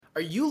Are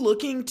you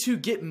looking to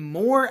get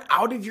more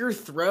out of your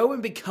throw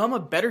and become a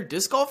better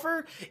disc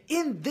golfer?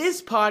 In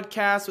this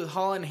podcast with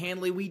Holland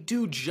Handley, we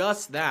do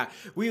just that.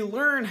 We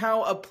learn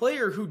how a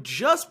player who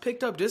just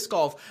picked up disc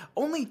golf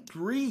only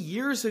 3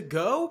 years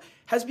ago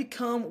has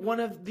become one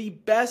of the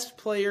best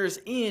players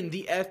in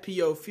the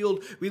FPO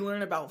field. We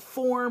learn about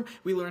form,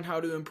 we learn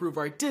how to improve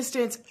our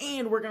distance,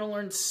 and we're going to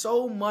learn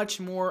so much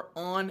more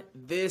on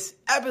this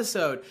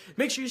episode.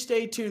 Make sure you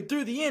stay tuned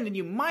through the end, and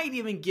you might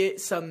even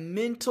get some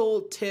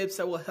mental tips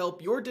that will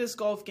help your disc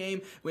golf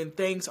game when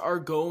things are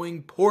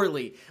going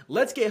poorly.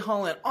 Let's get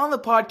Holland on the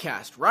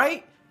podcast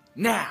right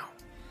now.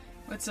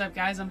 What's up,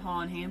 guys? I'm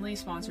Holland Handley,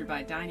 sponsored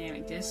by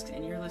Dynamic Discs,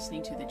 and you're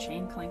listening to the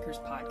Chain Clankers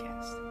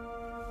podcast.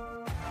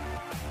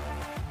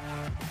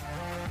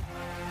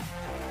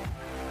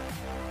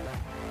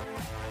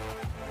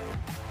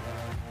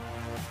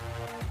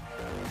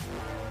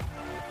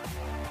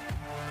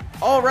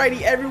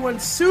 Alrighty, everyone,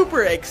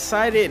 super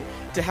excited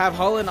to have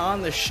Holland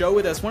on the show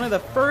with us. One of the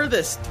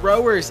furthest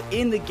throwers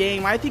in the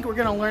game. I think we're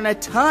going to learn a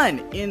ton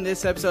in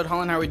this episode.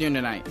 Holland, how are we doing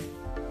tonight?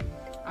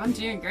 I'm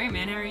doing great,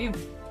 man. How are you?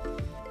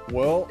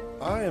 Well,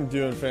 I am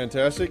doing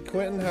fantastic.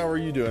 Quentin, how are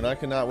you doing? I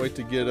cannot wait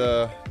to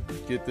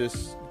get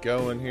this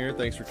going here.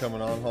 Thanks for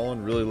coming on,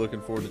 Holland. Really looking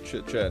forward to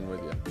chit-chatting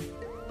with you.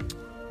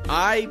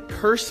 I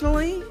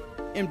personally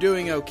am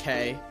doing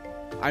okay.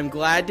 I'm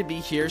glad to be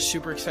here.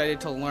 Super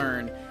excited to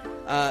learn.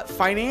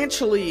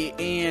 Financially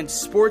and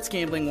sports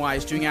gambling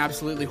wise, doing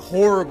absolutely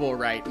horrible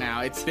right now.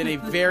 It's been a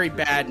very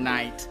bad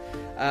night.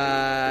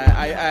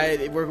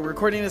 We're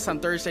recording this on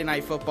Thursday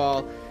Night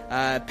Football.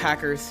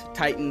 Packers,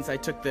 Titans. I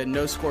took the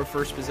no score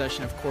first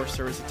possession. Of course,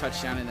 there was a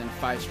touchdown and then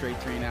 5 straight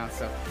 3-and-outs.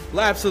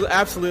 So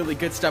absolutely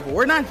good stuff. But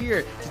we're not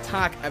here to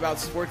talk about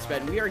sports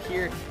betting. We are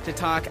here to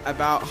talk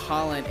about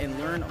Holland and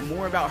learn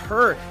more about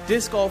her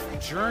disc golf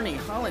journey.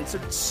 Holland, so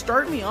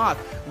start me off.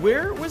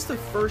 Where was the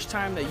first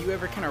time that you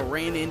ever kind of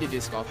ran into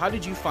disc golf? How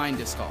did you find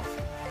disc golf?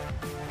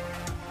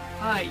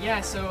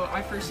 So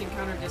I first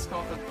encountered disc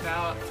golf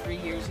about 3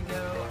 years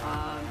ago.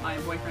 My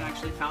boyfriend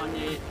actually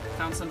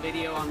found some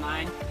video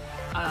online.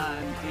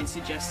 And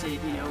suggested,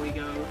 we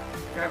go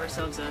grab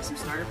ourselves some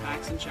starter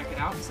packs and check it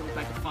out because it looked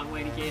like a fun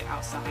way to get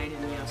outside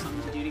and,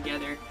 something to do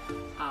together.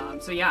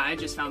 I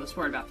just found the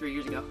sport about 3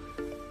 years ago.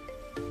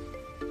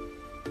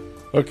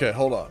 Okay,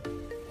 hold on.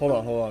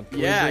 Can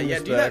Yeah,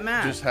 do that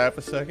math. Just half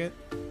a second.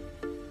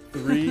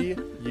 3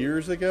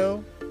 years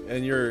ago,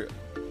 and you're,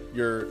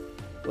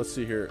 let's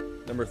see here,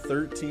 number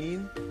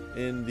 13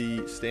 in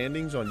the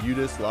standings on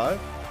UDisc Live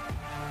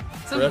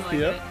Something for like FPO?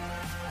 that.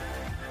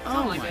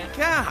 Oh my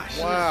gosh.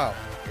 Wow.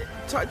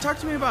 Talk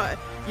to me about,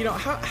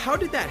 how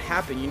did that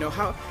happen?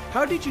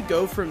 How did you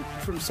go from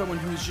someone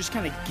who's just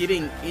kind of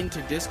getting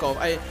into disc golf?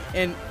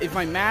 And if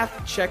my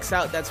math checks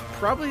out, that's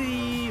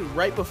probably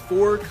right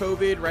before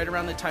COVID, right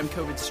around the time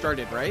COVID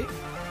started, right?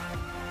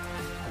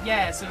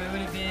 Yeah, so it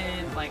would have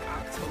been like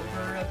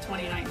October of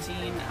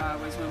 2019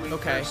 was when we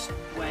first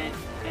went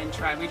and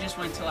tried. We just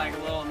went to like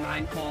a little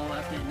 9-hole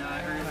up in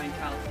Irvine,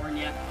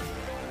 California.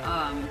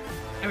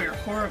 And we were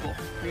horrible.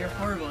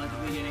 at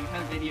the beginning. I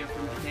have a video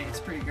from the day. It's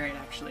pretty great,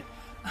 actually.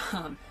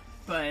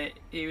 But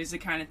it was the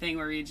kind of thing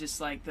where we just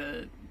like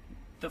the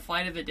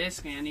flight of the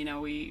disc, man.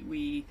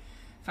 We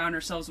found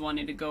ourselves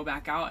wanting to go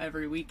back out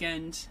every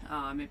weekend.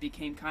 It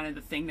became kind of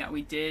the thing that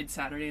we did.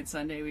 Saturday and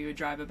Sunday, we would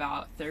drive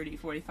about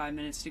 30-45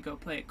 minutes to go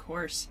play a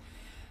course.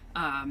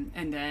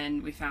 And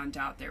then we found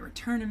out there were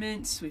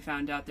tournaments. We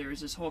found out there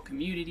was this whole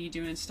community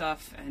doing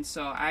stuff. And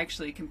so I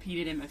actually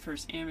competed in my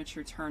first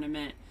amateur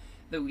tournament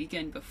the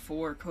weekend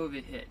before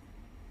COVID hit.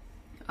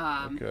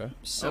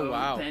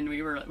 So then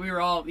we were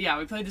all,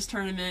 we played this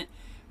tournament.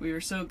 We were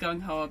so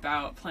gung-ho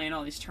about playing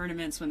all these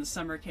tournaments when the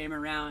summer came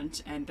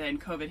around, and then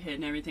COVID hit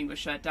and everything was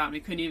shut down. We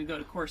couldn't even go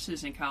to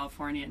courses in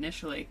California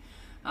initially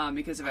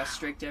because of how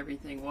strict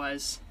everything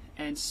was.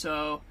 And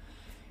so,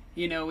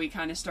 we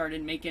kind of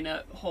started making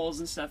up holes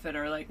and stuff at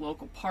our like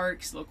local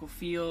parks, local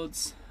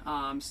fields,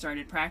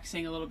 started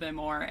practicing a little bit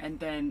more.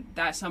 And then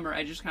that summer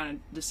I just kind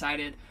of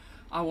decided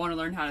I want to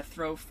learn how to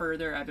throw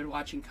further. I've been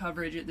watching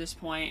coverage at this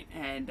point,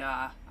 and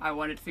I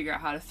wanted to figure out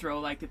how to throw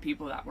like the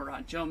people that were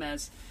on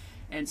Jomez.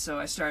 And so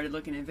I started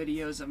looking at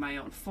videos of my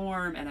own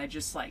form, and I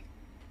just like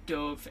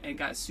dove and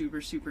got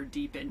super, super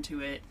deep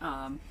into it.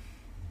 And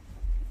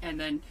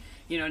then,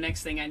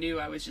 next thing I knew,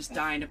 I was just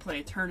dying to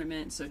play a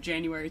tournament. So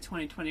January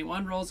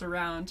 2021 rolls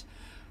around.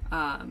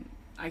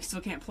 I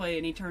still can't play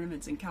any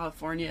tournaments in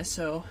California,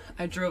 so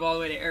I drove all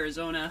the way to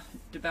Arizona,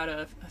 about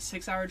a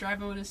 6-hour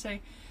drive, I want to say,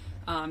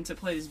 to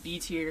play this B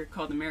tier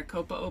called the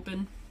Maricopa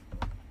Open.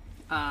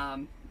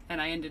 And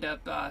I ended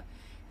up,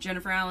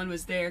 Jennifer Allen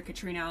was there,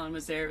 Katrina Allen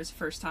was there. It was the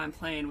first time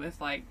playing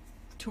with like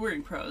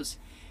touring pros.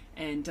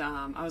 And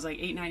I was like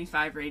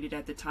 895 rated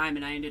at the time,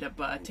 and I ended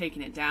up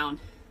taking it down.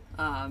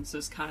 So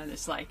it's kind of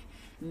this like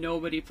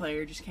nobody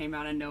player just came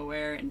out of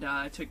nowhere and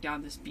took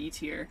down this B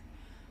tier.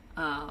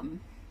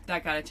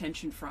 That got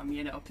attention from,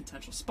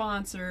 potential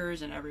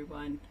sponsors, and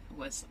everyone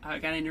was, I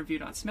got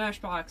interviewed on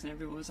Smashbox, and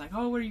everyone was like,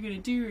 oh, what are you going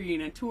to do? Are you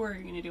going to tour? Are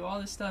you going to do all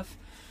this stuff?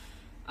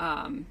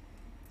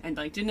 and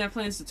like didn't have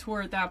plans to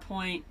tour at that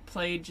point.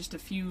 Played just a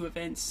few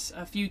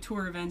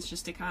tour events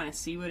just to kind of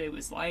see what it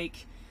was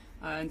like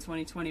in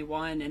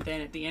 2021. And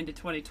then at the end of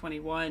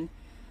 2021,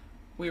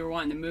 we were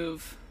wanting to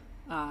move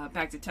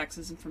back to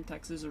Texas. I'm from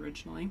Texas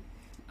originally.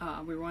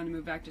 We were wanting to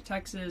move back to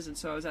Texas, and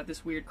so I was at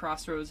this weird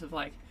crossroads of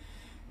like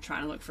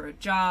trying to look for a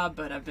job,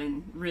 but I've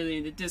been really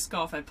into disc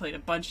golf. I'd played a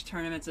bunch of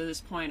tournaments at this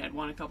point. I'd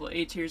won a couple of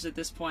A-tiers at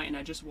this point, and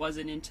I just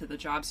wasn't into the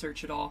job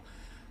search at all.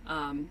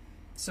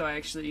 So I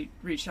actually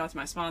reached out to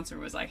my sponsor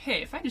and was like,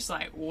 hey, if I just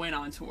like went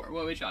on tour,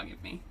 what would y'all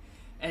give me?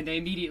 And they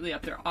immediately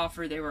upped their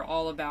offer. They were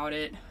all about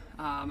it.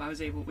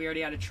 We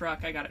already had a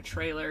truck. I got a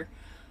trailer.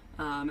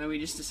 And we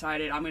just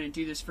decided I'm going to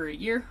do this for a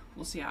year.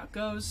 We'll see how it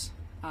goes.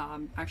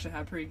 Actually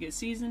had a pretty good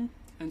season.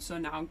 And so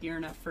now I'm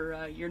gearing up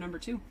for year number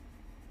 2.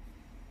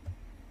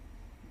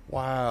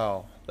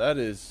 Wow, that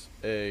was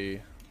a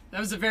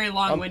very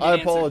long-winded I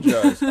answer.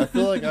 apologize. I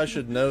feel like I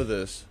should know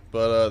this,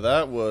 but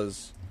that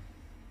was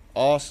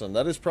awesome.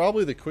 That is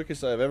probably the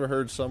quickest I've ever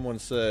heard someone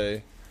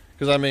say.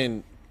 Because I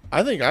mean,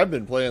 I think I've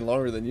been playing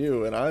longer than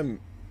you, and I'm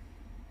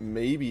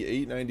maybe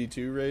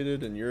 892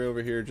 rated, and you're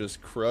over here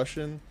just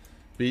crushing,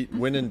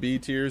 winning B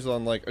tiers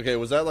on like. Okay,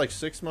 was that like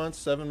 6 months,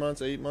 7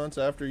 months, 8 months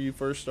after you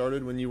first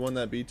started when you won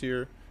that B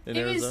tier in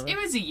Arizona? It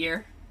was a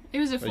year. It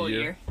was a full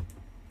year.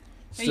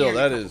 Still,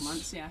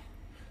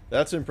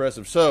 that's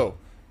impressive. So,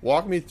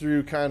 walk me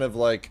through kind of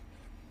like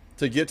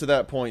to get to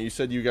that point. You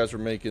said you guys were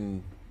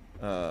making,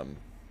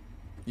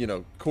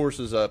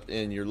 courses up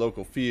in your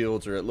local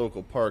fields or at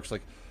local parks.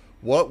 Like,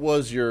 what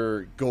was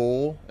your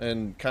goal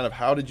and kind of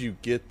how did you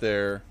get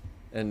there?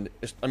 And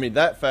I mean,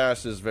 that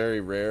fast is very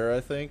rare, I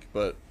think.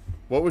 But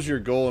what was your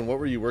goal and what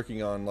were you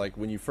working on? Like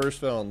when you first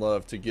fell in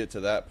love to get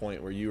to that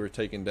point where you were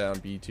taking down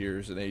B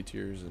tiers and A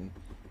tiers and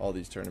all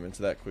these tournaments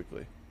that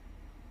quickly?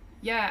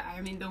 Yeah, I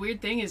mean, the weird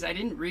thing is I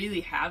didn't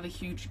really have a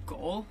huge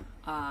goal.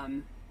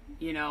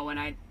 When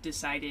I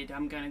decided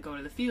I'm going to go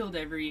to the field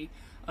every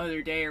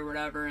other day or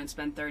whatever and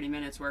spend 30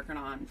 minutes working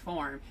on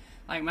form,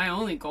 like my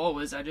only goal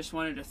was I just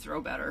wanted to throw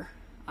better.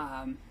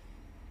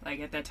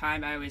 At that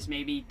time I was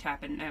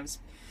I was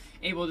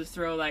able to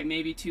throw like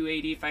maybe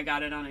 280 if I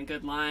got it on a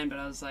good line, but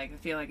I was like, I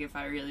feel like if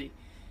I really,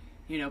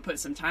 put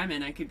some time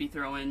in, I could be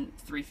throwing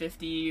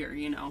 350 or,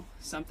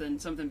 something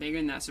bigger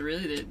than that. So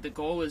really the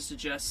goal was to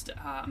just,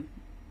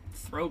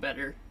 throw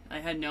better. I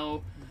had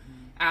no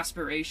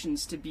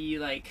aspirations to be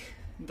like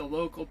the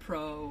local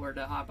pro or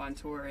to hop on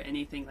tour or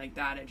anything like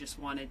that. I just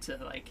wanted to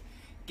like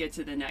get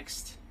to the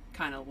next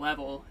kind of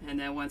level. And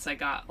then once I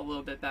got a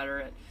little bit better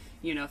at,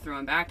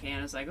 throwing backhand,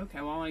 I was like, okay,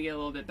 well, I want to get a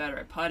little bit better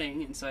at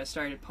putting. And so I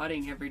started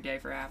putting every day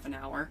for half an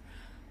hour.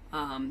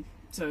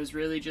 So it was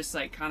really just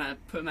like kind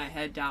of put my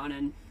head down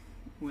and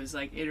was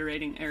like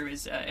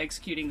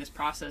executing this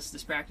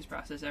practice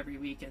process every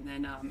week. And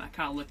then I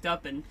kind of looked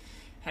up and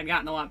had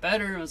gotten a lot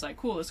better and was like,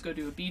 cool, let's go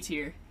do a B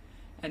tier.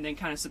 And then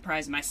kind of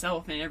surprised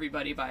myself and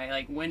everybody by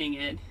like winning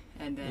it.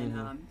 And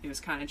then it was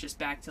kind of just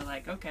back to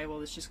like, okay, well,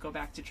 let's just go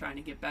back to trying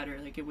to get better.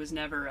 Like it was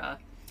never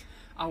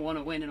I want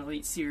to win an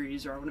elite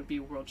series or I want to be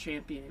a world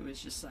champion. It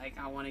was just like,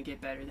 I want to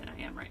get better than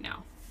I am right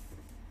now.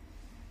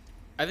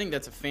 I think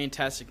that's a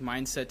fantastic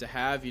mindset to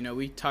have.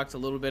 We talked a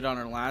little bit on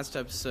our last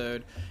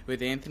episode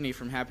with Anthony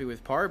from Happy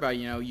with Par about,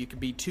 you could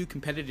be too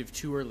competitive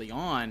too early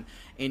on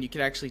and you could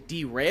actually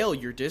derail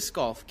your disc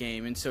golf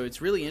game. And so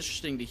it's really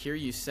interesting to hear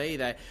you say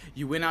that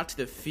you went out to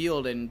the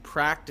field and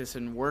practiced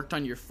and worked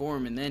on your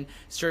form and then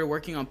started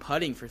working on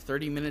putting for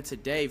 30 minutes a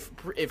day.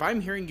 If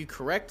I'm hearing you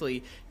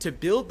correctly, to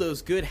build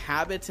those good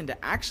habits and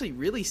to actually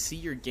really see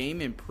your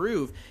game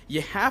improve,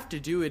 you have to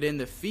do it in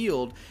the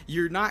field.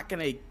 You're not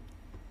going to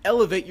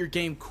elevate your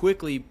game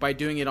quickly by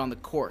doing it on the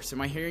course.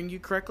 Am I hearing you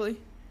correctly?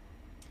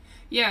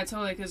 Yeah,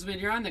 totally, because when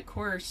you're on the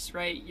course,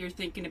 right, you're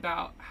thinking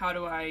about how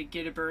do I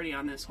get a birdie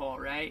on this hole,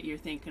 right? You're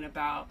thinking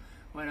about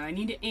what do I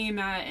need to aim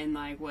at and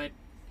like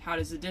how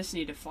does the disc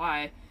need to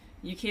fly?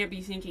 You can't be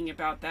thinking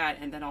about that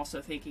and then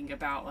also thinking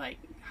about like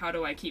how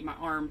do I keep my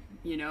arm,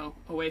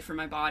 away from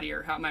my body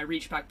or how my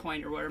reach back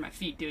point or what are my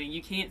feet doing?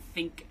 You can't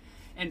think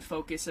and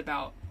focus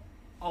about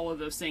all of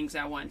those things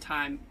at one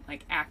time,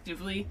 like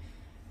actively.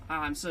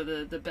 So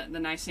the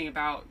nice thing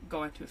about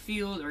going to a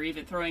field or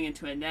even throwing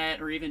into a net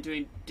or even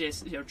doing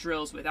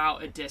drills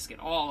without a disc at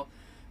all,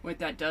 what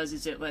that does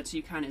is it lets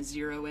you kind of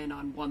zero in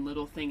on one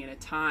little thing at a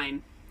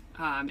time.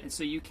 And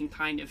so you can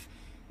kind of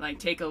like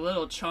take a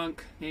little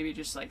chunk, maybe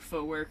just like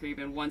footwork or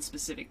even one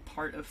specific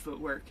part of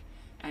footwork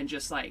and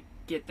just like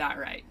get that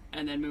right.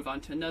 And then move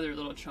on to another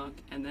little chunk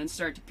and then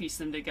start to piece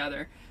them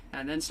together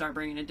and then start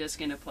bringing a disc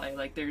into play.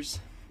 Like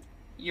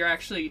you're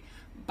actually,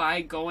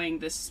 by going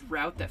this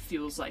route that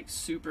feels like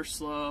super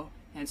slow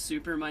and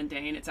super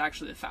mundane, it's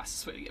actually the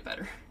fastest way to get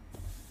better.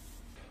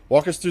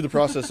 Walk us through the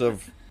process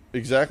of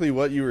exactly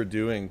what you were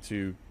doing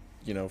to,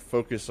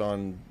 focus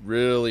on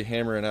really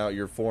hammering out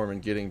your form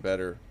and getting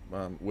better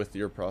with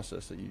your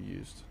process that you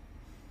used.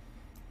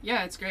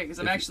 Yeah, it's great because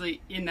I'm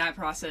actually in that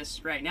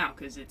process right now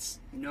because it's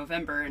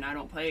November and I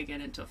don't play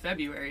again until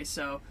February.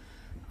 So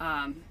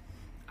I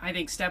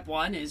think step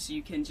one is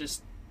you can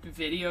just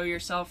video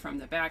yourself from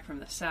the back, from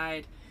the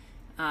side.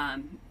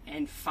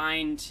 and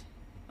find,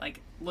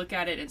 look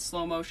at it in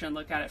slow motion,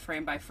 look at it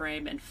frame by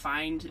frame, and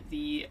find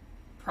the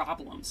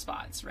problem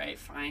spots, right?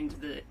 Find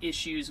the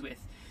issues with,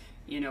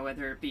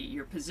 whether it be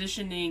your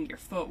positioning, your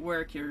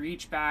footwork, your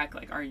reach back,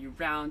 are you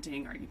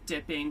rounding, are you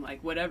dipping,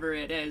 whatever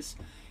it is,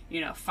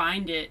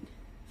 find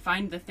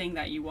the thing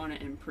that you want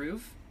to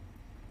improve.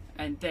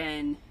 And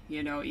then,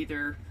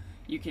 either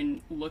you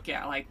can look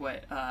at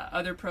what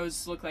other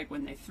pros look like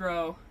when they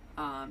throw,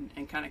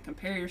 and kind of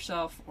compare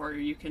yourself, or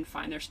you can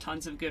find there's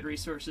tons of good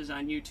resources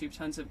on YouTube,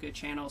 tons of good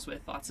channels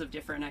with lots of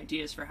different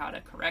ideas for how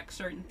to correct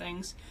certain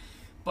things.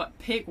 But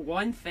pick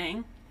one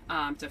thing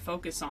to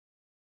focus on.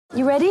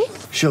 You ready?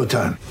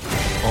 Showtime.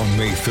 On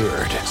May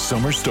 3rd,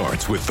 summer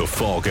starts with The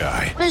Fall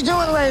Guy. Let's do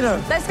it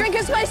later. Let's drink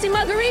a spicy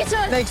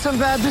margarita. Make some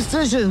bad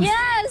decisions.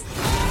 Yes!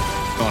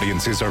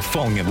 Audiences are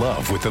falling in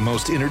love with the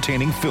most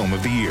entertaining film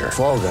of the year.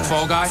 Fall Guy.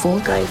 Fall Guy? Fall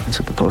guy. That's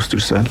what the poster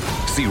said.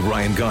 See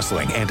Ryan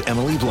Gosling and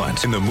Emily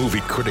Blunt in the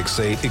movie critics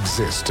say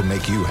exists to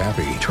make you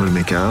happy. Trying to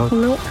make it out?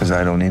 Nope. Because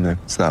I don't either.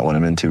 It's not what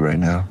I'm into right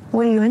now.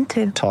 What are you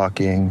into?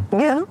 Talking.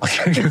 Yeah.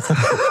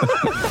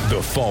 The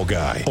Fall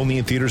Guy. Only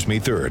in theaters May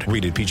 3rd.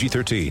 Rated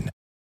PG-13.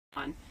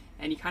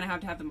 And you kind of have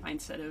to have the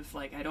mindset of,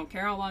 I don't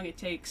care how long it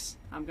takes.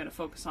 I'm going to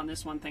focus on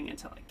this one thing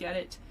until I get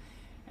it.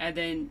 And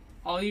then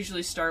I'll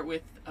usually start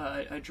with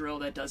a drill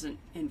that doesn't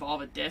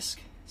involve a disc.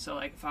 So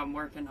if I'm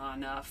working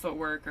on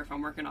footwork, or if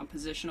I'm working on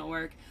positional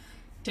work,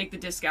 take the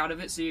disc out of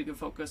it so you can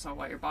focus on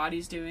what your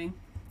body's doing.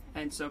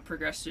 And so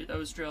progress through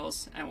those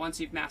drills. And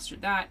once you've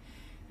mastered that,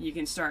 you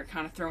can start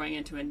kind of throwing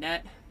into a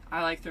net.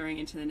 I like throwing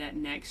into the net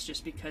next,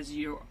 just because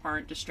you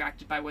aren't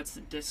distracted by what's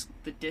the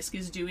disc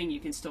is doing.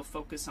 You can still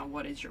focus on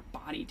what is your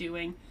body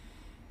doing.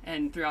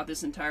 And throughout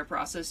this entire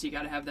process, you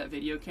got to have that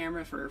video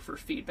camera for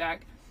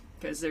feedback,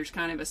 because there's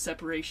kind of a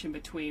separation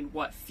between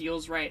what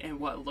feels right and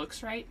what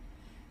looks right.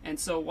 And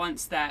so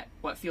once that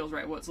what feels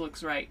right, what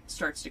looks right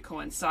starts to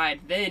coincide,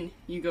 then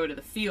you go to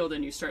the field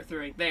and you start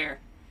throwing there.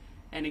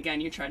 And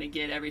again, you're trying to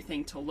get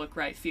everything to look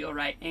right, feel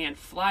right, and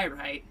fly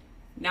right.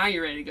 Now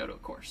you're ready to go to a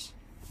course.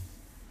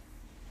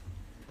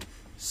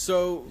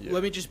 So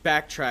let me just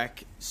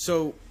backtrack.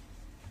 So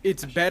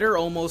it's better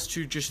almost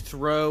to just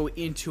throw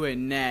into a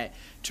net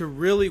to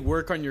really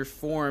work on your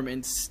form,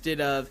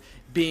 instead of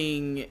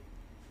being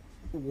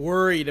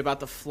worried about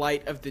the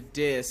flight of the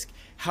disc.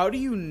 How do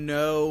you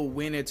know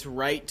when it's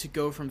right to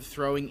go from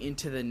throwing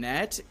into the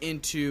net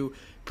into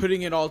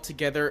putting it all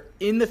together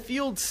in the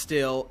field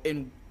still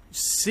and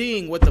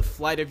seeing what the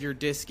flight of your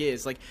disc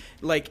is?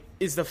 Like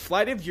is the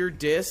flight of your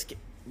disc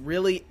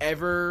really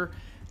ever,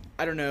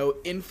 I don't know,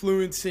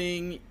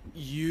 influencing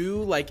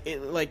you?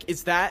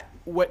 Is that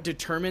what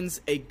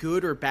determines a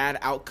good or bad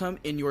outcome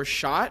in your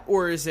shot?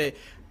 Or is it,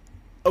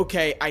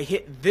 okay, I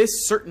hit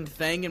this certain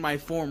thing in my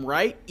form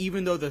right,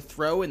 even though the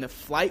throw and the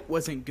flight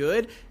wasn't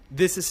good,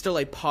 this is still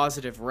a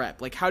positive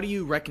rep? How do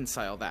you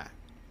reconcile that?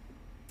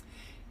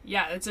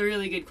 Yeah, that's a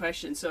really good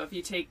question. So if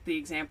you take the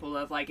example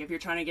of, if you're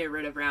trying to get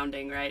rid of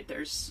rounding, right,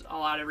 there's a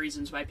lot of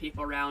reasons why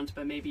people round,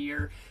 but maybe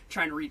you're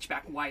trying to reach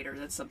back wider.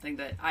 That's something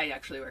that I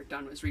actually worked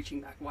on, was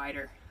reaching back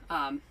wider.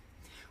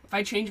 If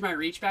I change my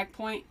reach back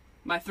point,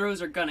 my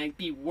throws are going to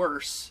be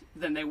worse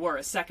than they were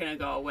a second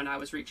ago when I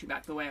was reaching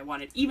back the way I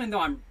wanted. Even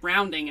though I'm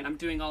rounding and I'm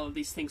doing all of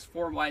these things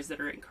form-wise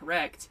that are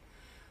incorrect,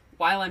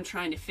 while I'm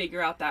trying to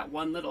figure out that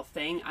one little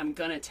thing, I'm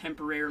going to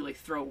temporarily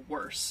throw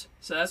worse.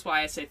 So that's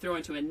why I say throw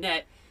into a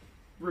net,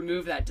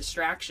 remove that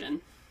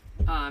distraction.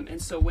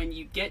 And so when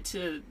you get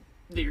to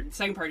the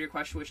second part of your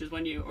question, which is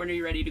when are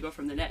you ready to go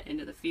from the net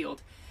into the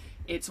field,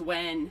 it's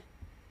when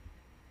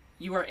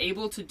you are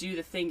able to do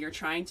the thing you're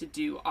trying to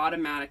do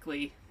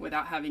automatically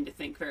without having to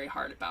think very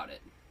hard about it,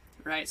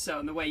 right?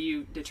 So the way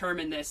you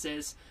determine this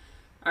is,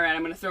 all right,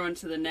 I'm going to throw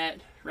into the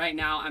net right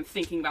now. I'm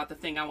thinking about the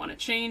thing I want to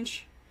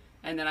change,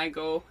 and then I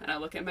go and I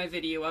look at my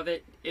video of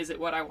it. Is it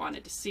what I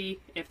wanted to see?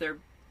 If the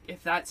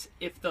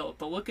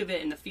look of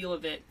it and the feel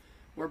of it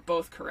were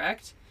both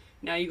correct,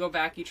 now you go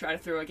back, you try to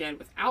throw again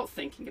without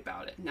thinking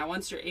about it. Now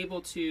once you're able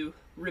to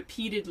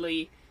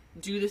repeatedly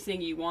do the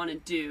thing you want to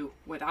do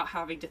without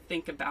having to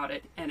think about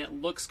it, and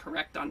it looks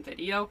correct on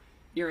video,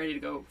 you're ready to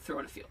go throw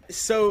in a field.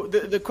 So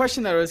the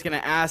question that I was going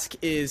to ask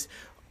is,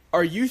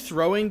 are you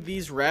throwing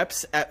these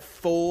reps at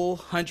full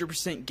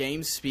 100%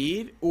 game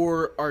speed,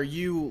 or are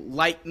you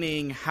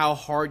lightening how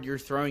hard you're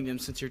throwing them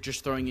since you're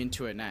just throwing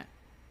into a net?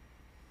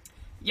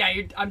 Yeah,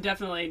 I'm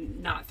definitely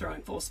not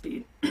throwing full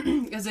speed,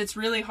 because it's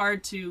really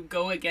hard to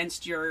go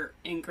against your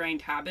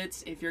ingrained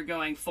habits if you're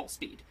going full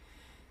speed.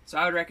 So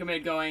I would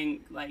recommend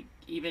going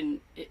even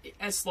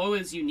as slow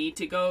as you need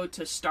to go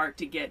to start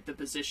to get the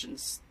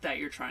positions that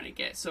you're trying to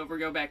get. So if we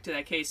go back to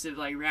that case of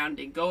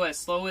rounding, go as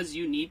slow as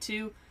you need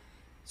to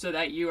so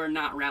that you are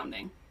not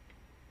rounding,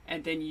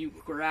 and then you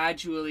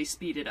gradually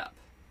speed it up.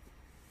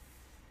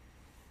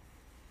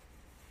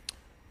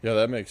 Yeah,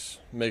 that makes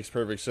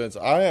perfect sense.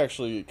 I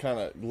actually kind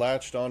of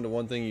latched on to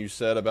one thing you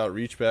said about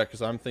reach back,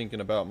 because I'm thinking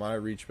about my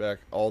reach back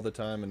all the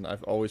time, and I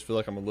always feel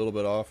like I'm a little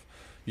bit off.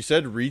 You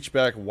said reach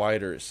back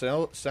wider. It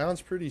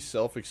sounds pretty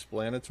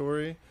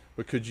self-explanatory,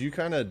 but could you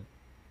kind of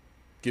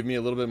give me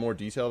a little bit more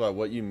detail about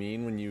what you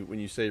mean when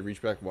you say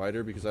reach back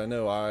wider? Because I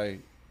know I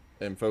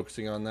am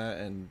focusing on that,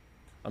 and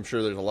I'm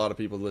sure there's a lot of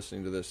people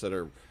listening to this that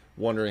are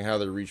wondering how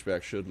their reach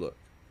back should look.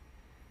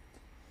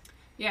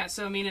 Yeah,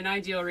 so I mean, an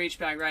ideal reach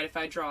back, right? If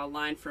I draw a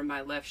line from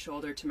my left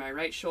shoulder to my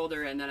right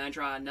shoulder, and then I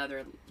draw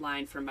another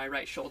line from my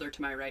right shoulder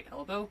to my right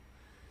elbow,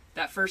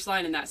 that first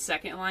line and that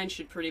second line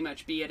should pretty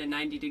much be at a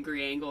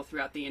 90-degree angle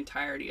throughout the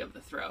entirety of the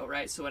throw,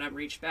 right? So when I'm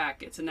reached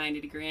back, it's a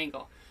 90-degree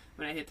angle.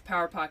 When I hit the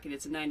power pocket,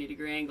 it's a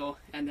 90-degree angle.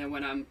 And then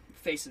when I'm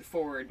facing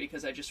forward,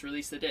 because I just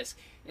released the disc,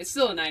 it's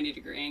still a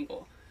 90-degree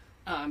angle.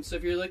 So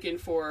if you're looking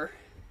for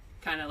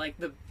kind of like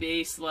the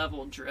base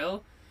level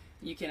drill,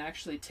 you can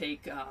actually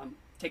take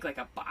like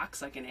a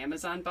box, like an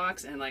Amazon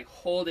box, and like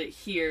hold it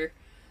here.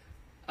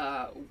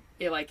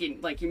 Like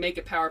you make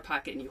a power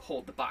pocket and you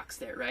hold the box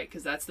there, right?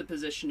 Because that's the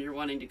position you're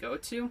wanting to go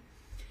to.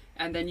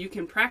 And then you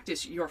can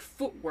practice your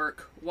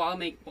footwork while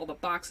the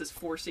box is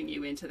forcing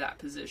you into that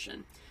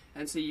position.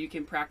 And so you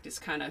can practice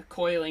kind of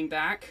coiling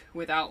back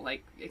without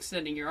like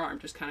extending your arm,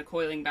 just kind of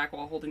coiling back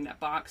while holding that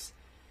box,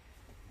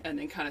 and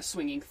then kind of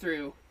swinging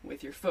through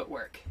with your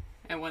footwork.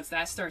 And once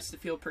that starts to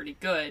feel pretty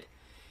good,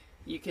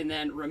 you can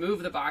then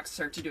remove the box,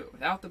 start to do it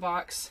without the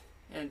box,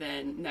 and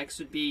then next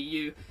would be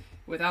you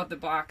without the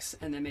box,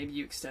 and then maybe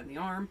you extend the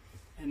arm,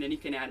 and then you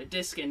can add a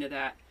disc into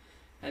that.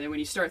 And then when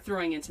you start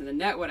throwing into the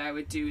net, what I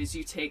would do is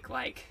you take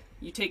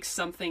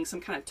something, some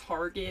kind of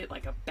target,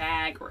 like a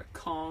bag or a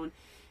cone,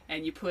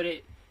 and you put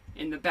it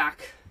in the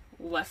back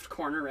left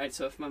corner, right?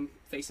 So if I'm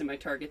facing my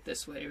target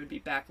this way, it would be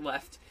back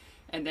left.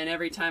 And then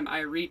every time I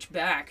reach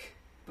back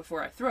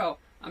before I throw,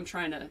 I'm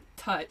trying to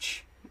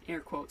touch, air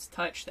quotes,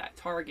 touch that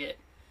target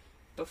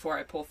before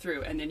I pull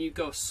through. And then you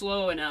go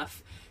slow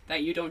enough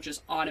that you don't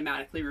just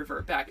automatically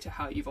revert back to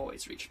how you've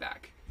always reached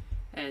back.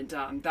 And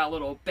that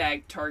little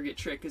bag target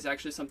trick is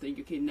actually something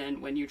you can then,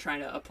 when you're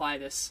trying to apply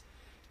this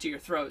to your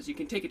throws, you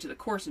can take it to the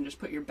course and just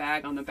put your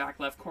bag on the back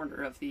left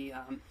corner of the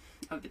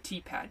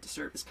tee pad to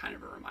serve as kind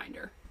of a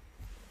reminder.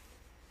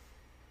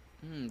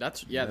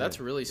 That's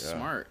really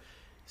smart.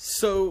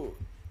 So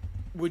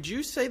would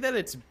you say that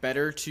it's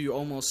better to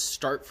almost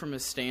start from a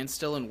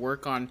standstill and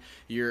work on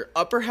your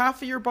upper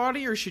half of your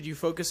body, or should you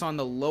focus on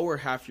the lower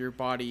half of your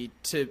body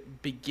to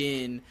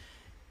begin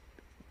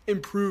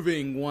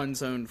improving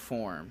one's own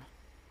form?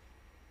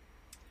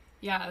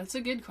 Yeah, that's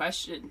a good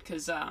question,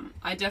 because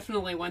I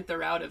definitely went the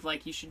route of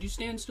like, you should do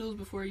standstills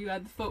before you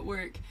add the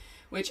footwork,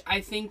 which I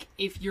think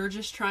if you're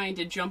just trying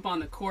to jump on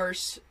the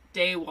course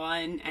day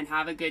one and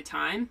have a good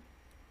time,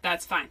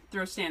 that's fine.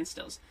 Throw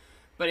standstills.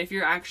 But if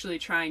you're actually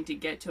trying to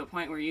get to a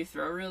point where you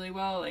throw really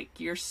well, like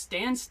your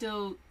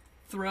standstill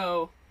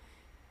throw,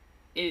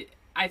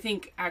 I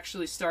think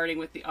actually starting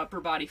with the upper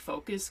body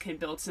focus can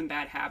build some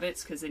bad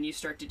habits, because then you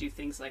start to do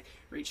things like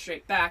reach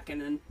straight back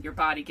and then your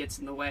body gets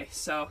in the way.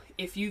 So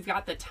if you've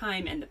got the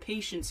time and the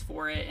patience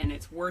for it and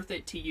it's worth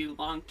it to you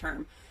long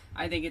term,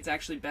 I think it's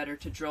actually better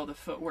to drill the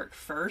footwork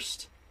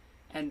first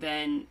and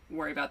then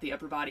worry about the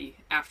upper body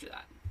after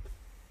that.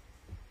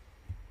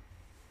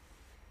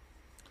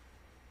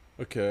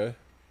 Okay.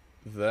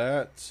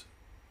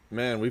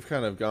 Man, we've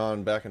kind of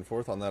gone back and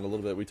forth on that a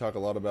little bit. We talk a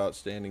lot about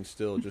standing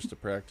still just to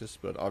practice,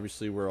 but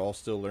obviously we're all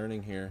still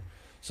learning here.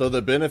 So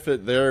the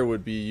benefit there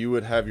would be you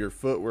would have your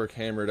footwork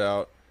hammered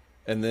out,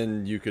 and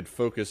then you could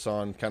focus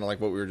on kind of like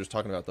what we were just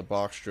talking about, the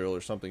box drill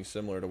or something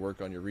similar to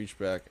work on your reach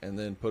back, and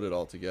then put it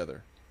all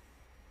together.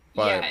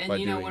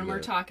 When we're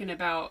talking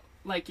about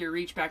like your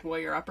reach back,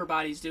 what your upper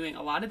body's doing,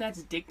 a lot of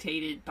that's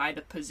dictated by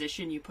the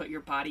position you put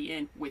your body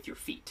in with your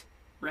feet,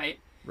 right?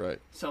 Right.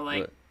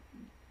 So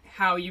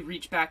how you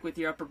reach back with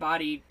your upper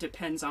body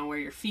depends on where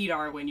your feet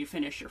are when you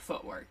finish your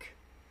footwork.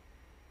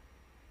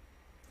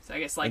 So I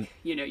guess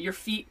your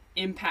feet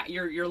impact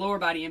your lower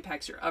body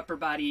impacts your upper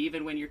body,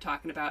 even when you're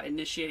talking about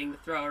initiating the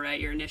throw, right?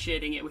 You're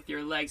initiating it with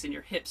your legs and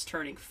your hips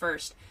turning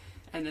first,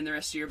 and then the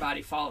rest of your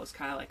body follows,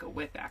 kind of like a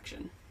whip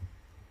action.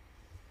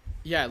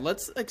 Yeah,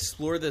 let's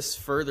explore this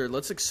further.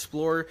 Let's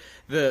explore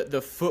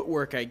the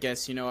footwork, I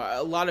guess.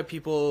 A lot of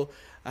people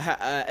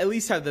at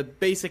least have the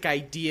basic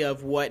idea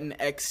of what an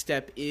X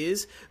step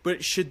is,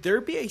 but should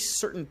there be a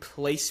certain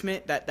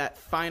placement that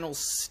final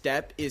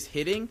step is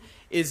hitting?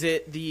 Is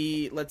it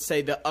let's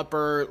say the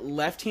upper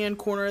left-hand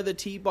corner of the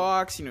tee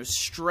box,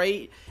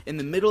 straight in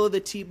the middle of the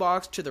tee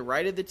box to the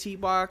right of the tee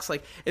box?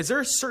 Like, is there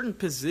a certain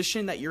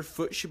position that your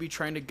foot should be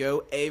trying to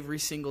go every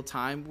single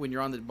time when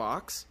you're on the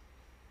box?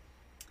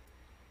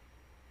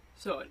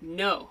 So,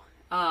 no.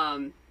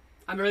 I'm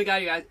really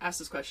glad you asked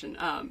this question.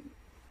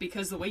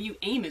 Because the way you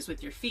aim is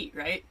with your feet,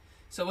 right?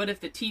 So what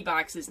if the tee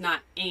box is not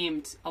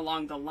aimed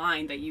along the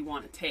line that you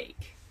want to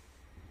take?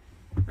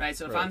 Right?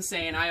 So if I'm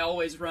saying I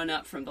always run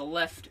up from the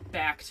left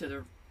back to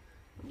the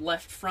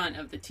left front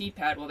of the tee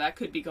pad, well, that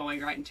could be going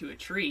right into a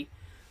tree.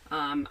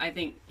 I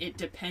think it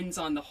depends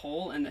on the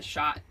hole and the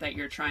shot that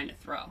you're trying to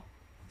throw.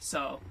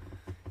 So,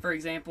 for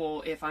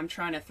example, if I'm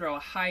trying to throw a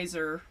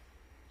hyzer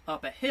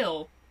up a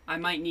hill, I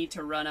might need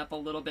to run up a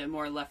little bit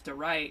more left to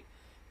right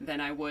than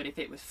I would if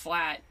it was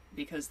flat,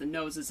 because the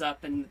nose is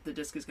up and the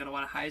disc is going to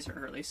want to hyzer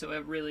early. So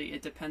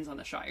it depends on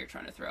the shot you're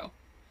trying to throw.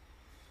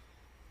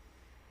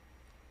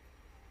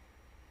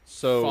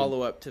 So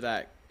follow up to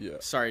that. Yeah.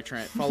 Sorry,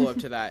 Trent. Follow up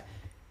to that.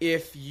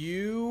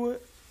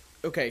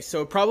 Okay,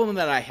 so a problem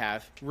that I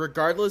have,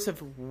 regardless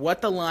of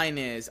what the line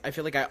is, I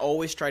feel like I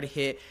always try to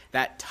hit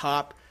that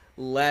top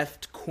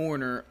left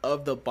corner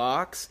of the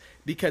box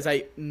because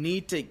I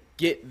need to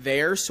get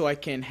there so I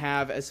can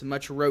have as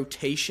much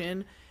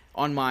rotation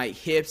on my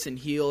hips and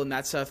heel and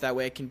that stuff. That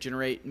way I can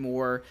generate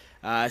more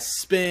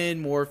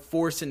spin, more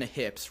force in the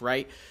hips,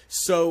 right?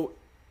 So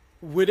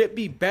would it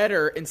be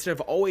better, instead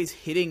of always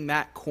hitting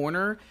that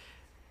corner,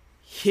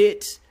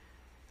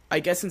 I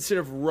guess instead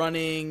of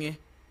running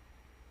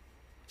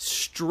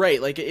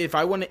straight, like if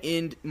I want to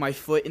end my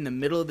foot in the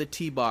middle of the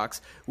tee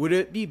box, would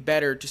it be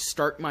better to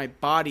start my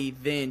body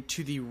then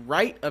to the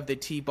right of the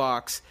tee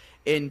box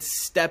and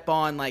step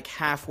on like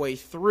halfway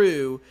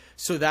through,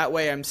 so that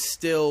way I'm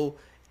still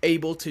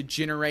able to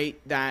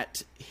generate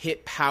that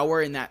hit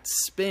power and that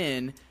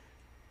spin?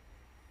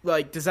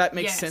 Like, does that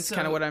make sense? So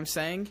kind of what I'm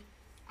saying?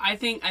 I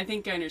think I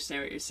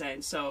understand what you're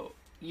saying. So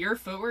your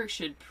footwork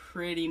should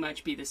pretty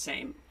much be the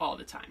same all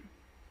the time,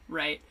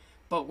 right?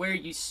 But where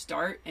you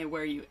start and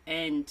where you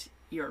end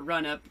your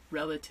run up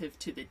relative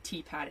to the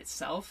tee pad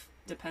itself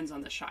depends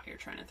on the shot you're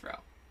trying to throw. Does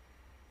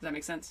that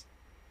make sense?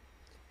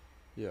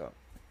 Yeah.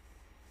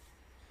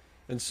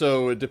 And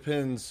so it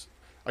depends,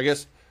 I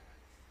guess,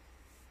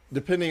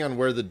 depending on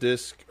where the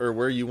disc, or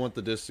where you want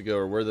the disc to go,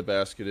 or where the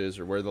basket is,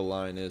 or where the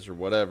line is, or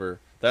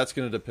whatever. That's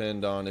going to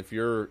depend on if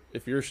the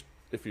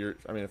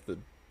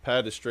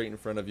pad is straight in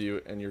front of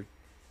you, and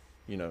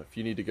if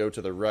you need to go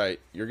to the right,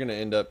 you're going to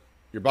end up,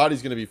 your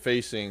body's going to be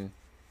facing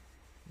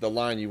the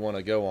line you want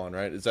to go on,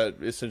 right? Is that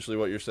essentially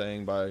what you're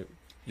saying? By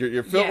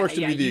your footwork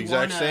should be the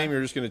exact same.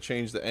 You're just going to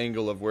change the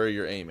angle of where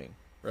you're aiming,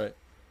 right?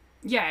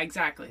 Yeah,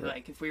 exactly. Right.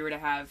 Like if we were to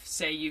have,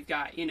 say you've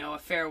got, a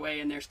fairway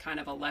and there's kind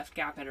of a left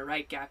gap and a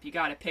right gap, you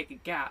got to pick a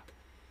gap.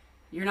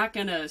 You're not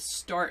going to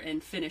start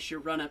and finish your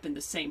run up in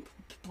the same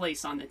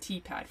place on the tee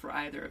pad for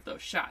either of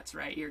those shots,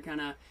 right? If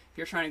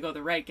you're trying to go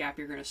the right gap,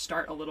 you're going to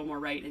start a little more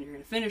right and you're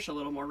going to finish a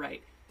little more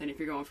right than if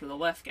you're going for the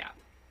left gap.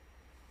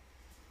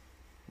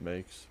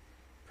 Makes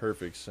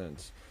perfect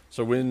sense.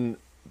 So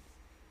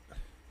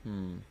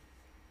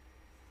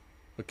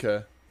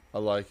okay, I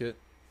like it.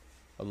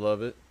 I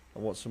love it. I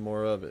want some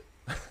more of it.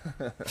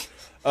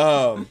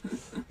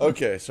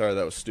 Okay, sorry,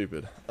 that was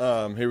stupid.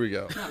 Here we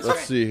go. No,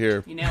 Let's see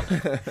here. You nailed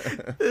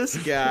it. This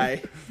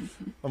guy.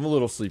 I'm a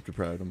little sleep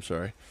deprived. I'm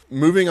sorry.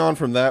 Moving on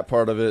from that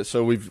part of it,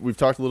 so we've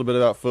talked a little bit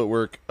about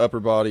footwork, upper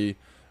body.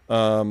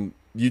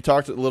 You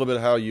talked a little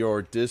bit how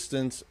your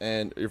distance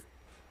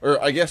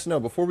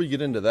before we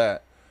get into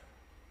that,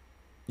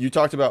 you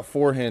talked about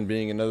forehand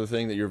being another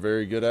thing that you're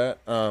very good at.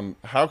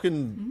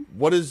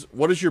 What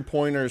is your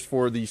pointers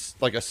for these,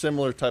 like a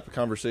similar type of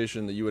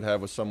conversation that you would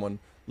have with someone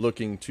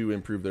looking to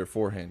improve their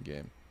forehand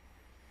game?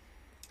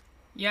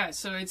 Yeah,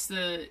 so it's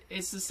the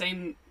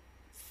same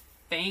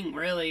thing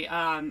really.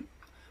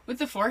 With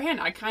the forehand,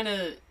 I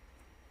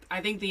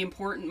think the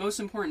most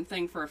important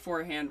thing for a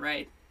forehand,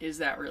 right, is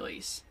that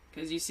release.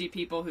 Because you see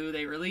people who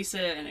they release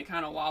it and it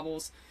kind of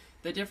wobbles.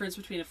 The difference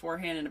between a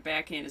forehand and a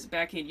backhand is a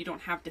backhand, you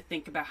don't have to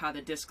think about how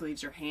the disc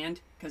leaves your hand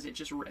because it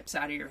just rips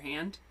out of your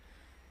hand.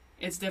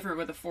 It's different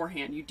with a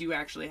forehand. You do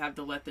actually have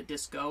to let the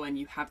disc go and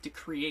you have to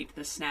create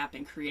the snap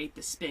and create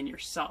the spin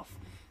yourself.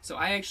 So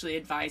I actually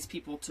advise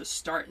people to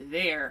start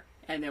there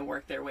and then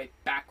work their way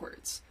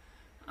backwards.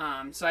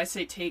 So I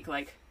say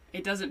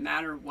it doesn't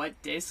matter what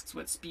discs,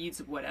 what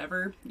speeds,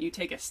 whatever. You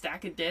take a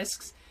stack of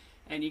discs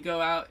and you go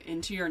out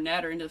into your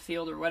net or into the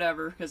field or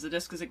whatever because the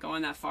disc isn't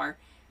going that far.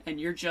 And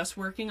you're just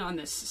working on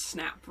this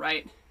snap,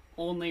 right?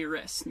 Only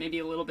wrist, maybe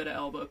a little bit of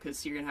elbow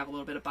because you're going to have a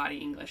little bit of body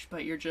English,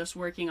 but you're just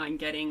working on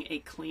getting a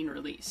clean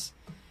release.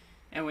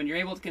 And when you're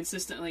able to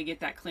consistently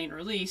get that clean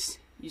release,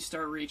 you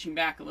start reaching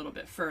back a little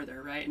bit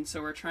further, right? And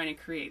so we're trying to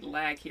create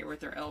lag here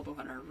with our elbow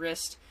on our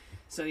wrist.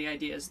 So the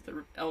idea is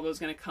the elbow is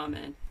going to come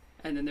in,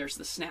 and then there's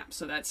the snap.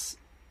 So that's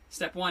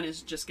step one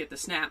is just get the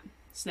snap.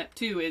 Step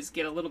two is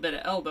get a little bit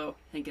of elbow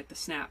and get the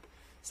snap.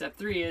 Step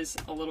three is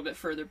a little bit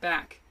further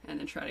back and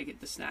then try to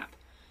get the snap.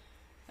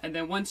 And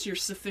then once you're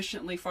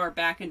sufficiently far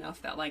back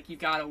enough that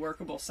you've got a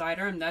workable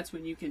sidearm, that's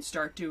when you can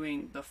start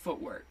doing the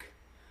footwork.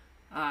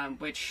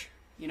 Which,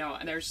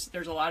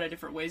 there's a lot of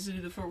different ways to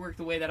do the footwork.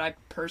 The way that I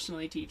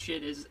personally teach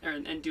it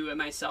and do it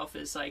myself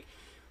is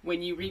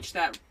when you reach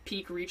that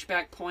peak reach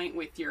back point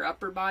with your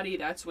upper body,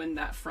 that's when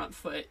that front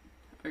foot,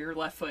 or your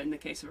left foot in the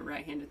case of a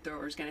right-handed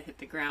thrower, is going to hit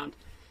the ground,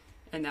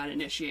 and that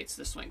initiates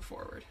the swing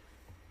forward.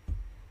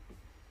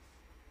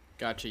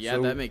 Gotcha. Yeah,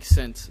 that makes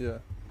sense. Yeah.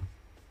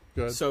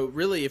 Go ahead. So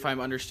really, if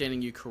I'm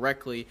understanding you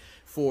correctly,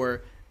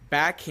 for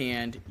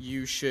backhand,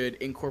 you should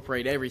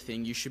incorporate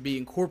everything. You should be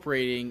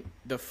incorporating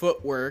the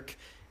footwork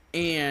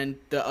and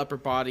the upper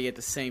body at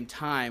the same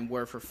time,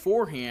 where for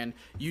forehand,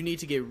 you need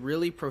to get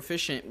really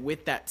proficient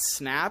with that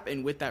snap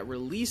and with that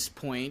release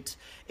point,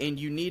 and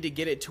you need to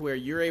get it to where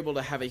you're able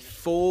to have a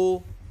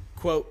full,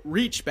 quote,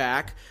 reach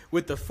back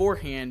with the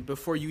forehand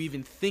before you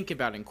even think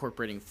about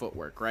incorporating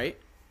footwork, right?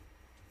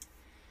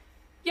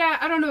 Yeah,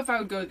 I don't know if I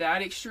would go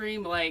that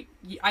extreme. I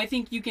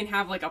think you can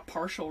have a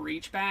partial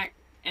reach back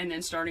and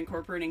then start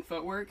incorporating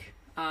footwork.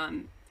 I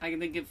can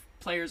think of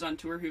players on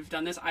tour who've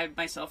done this. I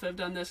myself have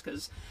done this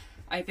because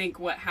I think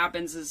what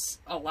happens is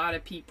a lot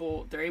of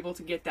people, they're able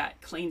to get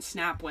that clean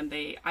snap when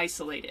they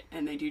isolate it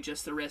and they do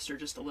just the wrist or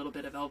just a little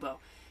bit of elbow.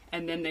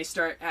 And then they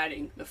start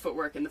adding the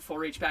footwork and the full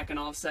reach back, and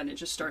all of a sudden it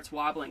just starts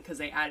wobbling because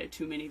they added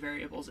too many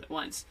variables at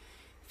once.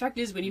 The fact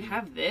is, when you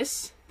have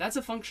this, that's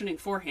a functioning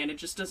forehand. It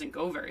just doesn't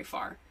go very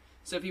far.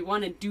 So if you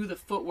want to do the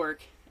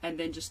footwork and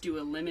then just do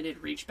a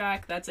limited reach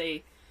back, that's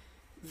a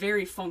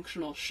very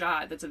functional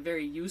shot. That's a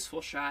very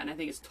useful shot, and I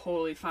think it's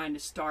totally fine to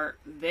start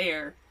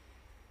there.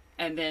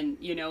 And then,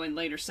 you know, in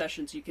later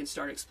sessions, you can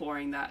start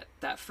exploring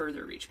that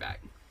further reach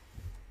back.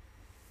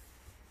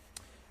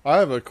 I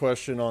have a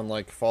question on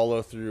like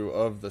follow through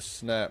of the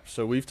snap.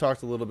 So we've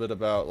talked a little bit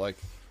about like,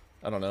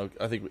 I don't know,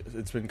 I think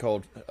it's been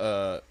called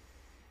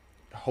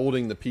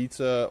holding the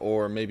pizza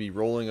or maybe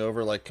rolling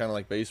over, like kind of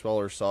like baseball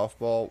or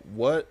softball.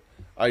 What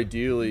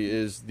ideally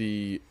is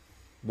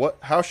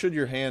how should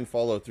your hand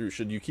follow through?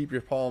 Should you keep your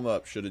palm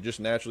up? Should it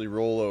just naturally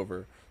roll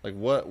over? Like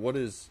what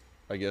is,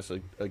 I guess,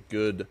 a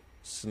good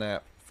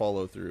snap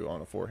follow through on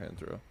a forehand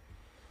throw?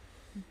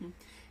 Mm-hmm.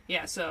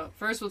 Yeah, so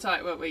first we'll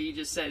talk about what you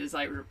just said is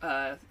like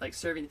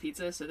serving the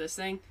pizza. So this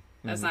thing,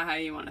 that's not how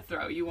you want to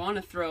throw. You want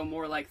to throw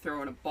more like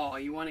throwing a ball.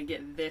 You want to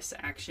get this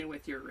action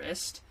with your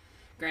wrist.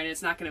 Granted,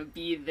 it's not going to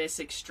be this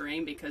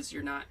extreme because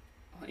you're not,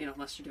 you know,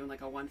 unless you're doing like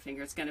a one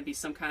finger, it's going to be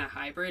some kind of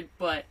hybrid.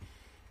 But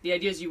the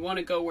idea is you want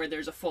to go where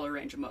there's a fuller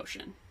range of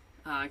motion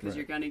because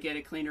you're going to get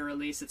a cleaner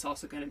release. It's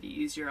also going to be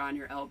easier on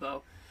your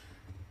elbow.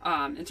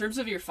 In terms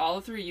of your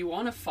follow through, you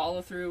want to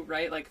follow through,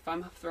 right? Like if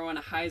I'm throwing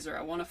a hyzer,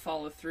 I want to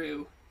follow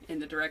through in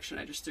the direction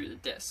I just threw the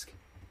disc.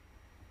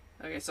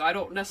 Okay, so I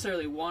don't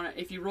necessarily want to,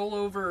 if you roll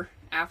over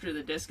after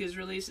the disc is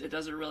released, it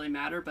doesn't really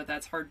matter, but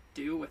that's hard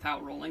to do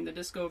without rolling the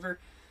disc over.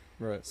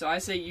 Right. So I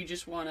say you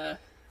just want to,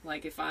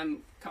 like if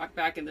I'm cocked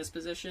back in this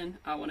position,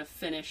 I want to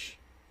finish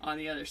on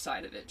the other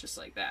side of it, just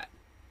like that.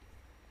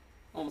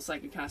 Almost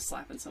like you're kind of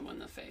slapping someone in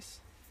the face.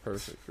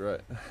 Perfect,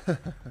 right.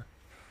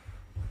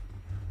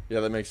 Yeah,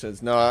 that makes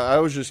sense. No, I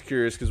was just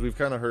curious because we've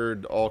kind of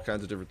heard all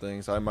kinds of different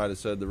things. I might have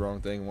said the wrong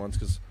thing once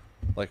because,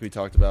 like we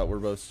talked about, we're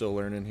both still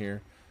learning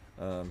here.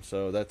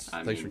 So thanks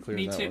for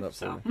clearing that one up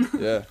for me.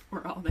 Yeah,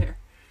 we're all there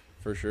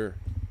for sure.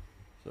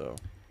 So,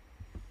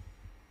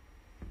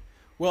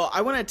 well,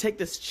 I want to take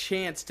this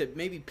chance to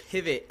maybe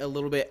pivot a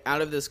little bit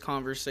out of this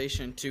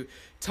conversation to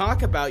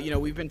talk about, you know,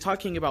 we've been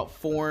talking about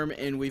form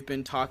and we've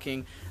been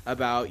talking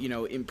about, you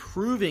know,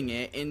 improving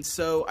it. And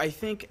so I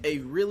think a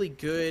really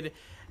good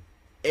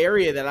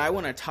area that I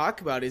want to talk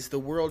about is the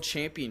World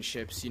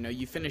Championships. You know,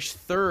 you finished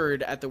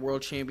third at the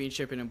World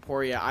Championship in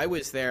Emporia. I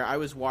was there. I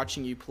was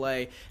watching you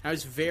play, and I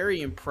was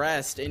very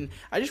impressed. And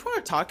I just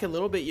want to talk a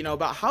little bit, you know,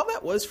 about how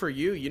that was for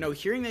you. You know,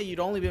 hearing that you'd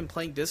only been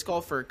playing disc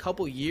golf for a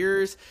couple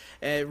years,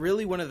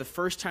 really one of the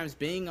first times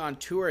being on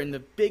tour in the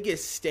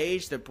biggest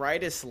stage, the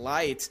brightest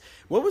lights.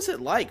 What was it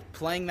like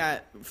playing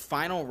that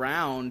final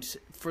round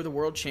for the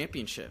World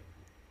Championship?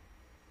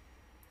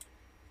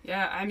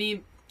 Yeah, I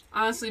mean,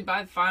 honestly,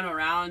 by the final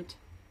round,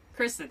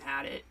 Kristen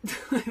had it.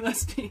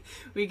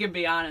 We can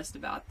be honest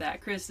about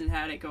that. Kristen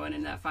had it going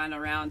in that final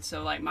round.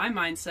 So, like, my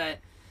mindset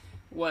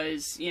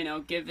was, you know,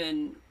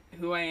 given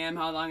who I am,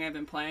 how long I've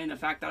been playing, the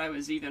fact that I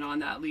was even on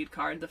that lead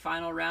card the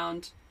final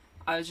round,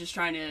 I was just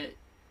trying to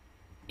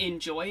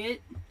enjoy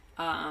it.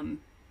 I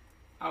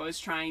was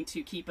trying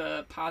to keep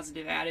a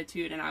positive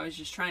attitude, and I was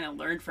just trying to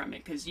learn from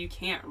it because you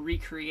can't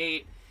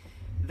recreate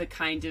the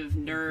kind of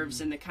nerves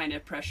and the kind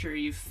of pressure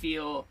you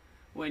feel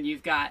when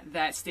you've got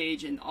that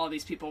stage and all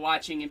these people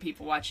watching and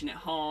people watching at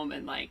home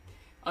and like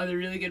other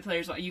really good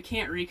players. You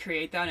can't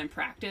recreate that in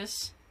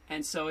practice.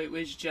 And so it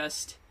was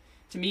just,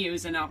 to me, it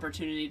was an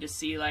opportunity to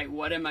see like,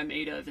 what am I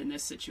made of in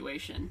this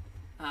situation?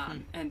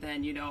 And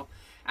then, you know,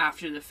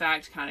 after the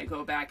fact, kind of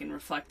go back and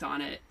reflect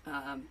on it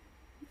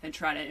and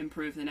try to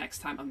improve the next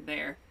time I'm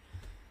there.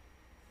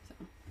 So.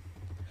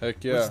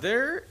 Heck yeah.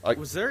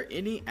 Was there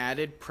any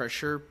added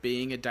pressure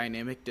being a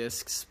Dynamic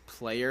Discs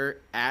player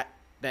at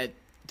that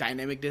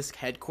Dynamic Disc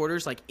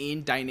headquarters, like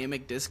in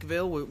Dynamic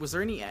Discville? Was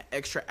there any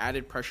extra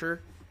added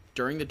pressure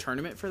during the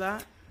tournament for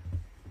that?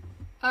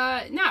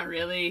 Not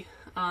really.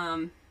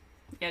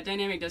 Yeah,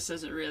 Dynamic Disc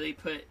doesn't really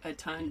put a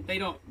ton. They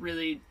don't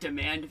really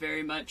demand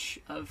very much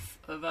of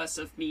us,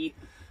 of me.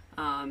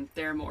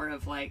 They're more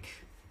of like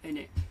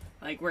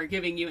we're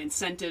giving you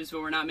incentives,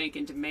 but we're not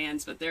making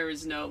demands. But there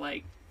was no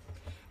like,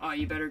 oh,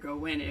 you better go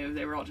win it.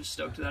 They were all just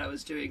stoked that I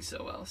was doing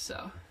so well.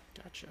 So.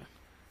 Gotcha.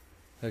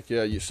 Heck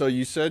yeah. So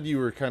you said you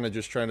were kind of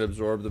just trying to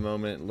absorb the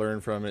moment, learn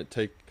from it,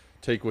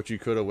 take what you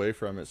could away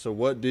from it. So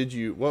what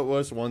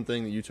was one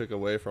thing that you took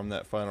away from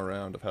that final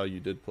round of how you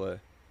did play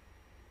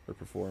or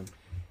perform?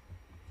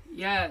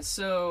 Yeah,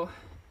 so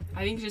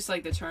I think just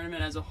like the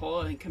tournament as a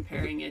whole and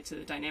comparing it to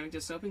the Dynamic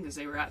Disc Open because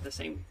they were at the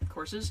same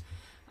courses.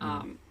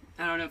 I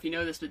don't know if you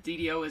know this, but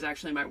DDO was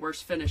actually my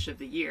worst finish of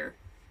the year.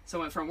 So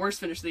I went from worst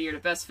finish of the year to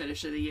best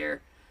finish of the year.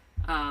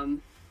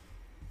 And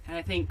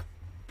I think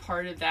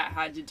part of that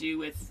had to do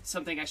with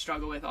something I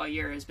struggle with all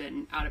year has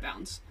been out of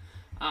bounds.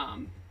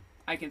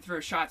 I can throw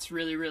shots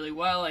really, really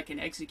well. I can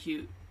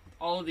execute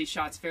all of these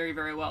shots very,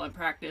 very well in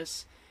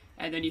practice.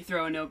 And then you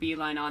throw an OB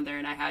line on there,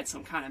 and I had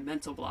some kind of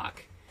mental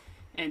block.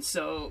 And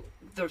so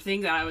the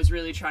thing that I was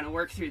really trying to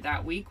work through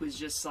that week was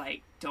just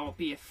like, don't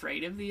be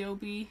afraid of the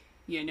OB.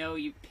 You know,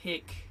 you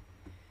pick.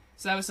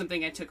 So that was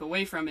something I took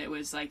away from it,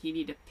 was like, you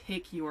need to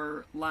pick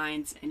your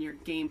lines and your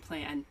game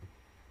plan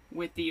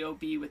with the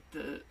OB, with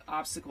the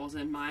obstacles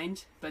in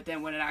mind. But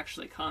then when it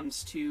actually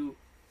comes to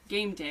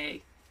game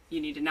day, you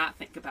need to not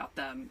think about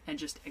them and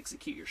just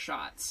execute your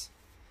shots.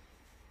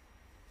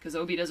 Because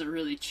OB doesn't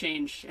really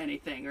change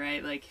anything,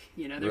 right? Like,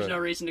 you know, there's no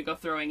reason to go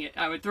throwing it.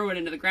 I would throw it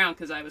into the ground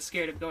because I was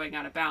scared of going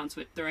out of bounds,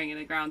 but throwing it in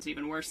the ground's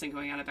even worse than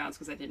going out of bounds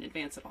because I didn't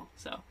advance at all.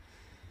 So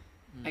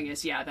I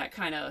guess, yeah, that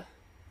kind of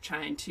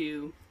trying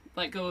to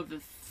let go of the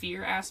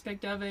fear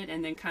aspect of it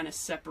and then kind of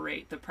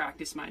separate the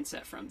practice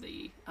mindset from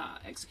the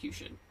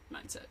execution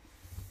mindset.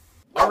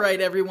 All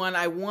right, everyone,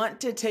 I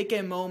want to take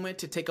a moment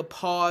to take a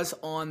pause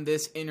on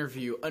this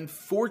interview.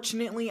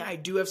 Unfortunately, I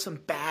do have some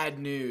bad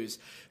news.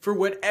 For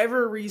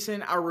whatever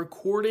reason, our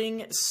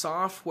recording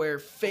software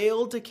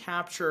failed to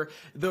capture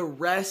the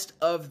rest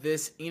of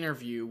this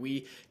interview.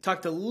 We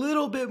talked a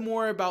little bit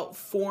more about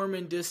form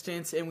and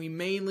distance, and we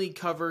mainly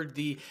covered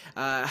the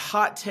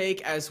hot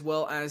take as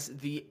well as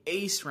the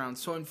ace round.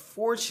 So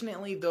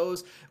unfortunately,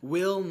 those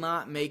will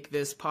not make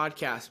this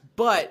podcast.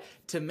 But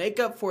to make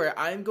up for it,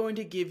 I'm going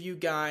to give you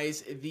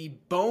guys the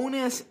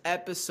bonus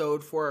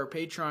episode for our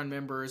Patreon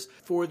members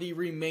for the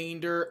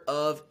remainder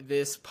of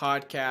this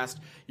podcast.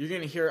 You're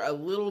going to hear a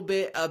little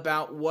bit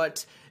about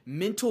what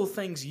mental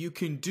things you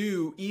can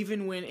do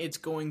even when it's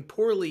going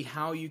poorly,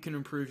 how you can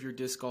improve your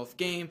disc golf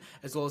game,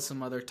 as well as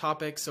some other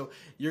topics. So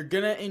you're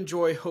going to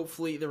enjoy,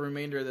 hopefully, the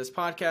remainder of this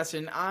podcast.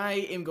 And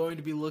I am going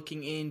to be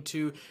looking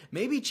into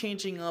maybe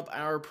changing up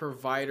our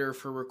provider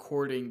for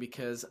recording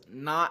because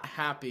not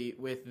happy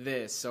with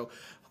this. So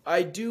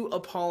I do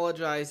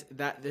apologize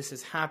that this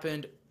has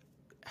happened.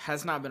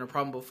 Has not been a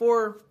problem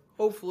before.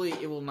 Hopefully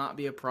it will not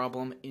be a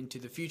problem into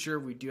the future.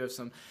 We do have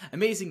some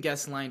amazing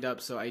guests lined up,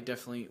 so I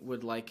definitely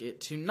would like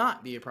it to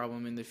not be a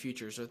problem in the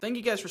future. So thank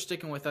you guys for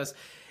sticking with us.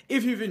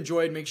 If you've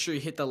enjoyed, make sure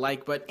you hit the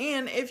like button.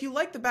 And if you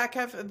like the back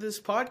half of this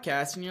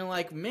podcast and you're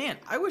like, man,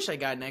 I wish I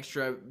got an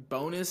extra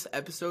bonus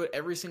episode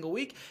every single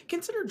week,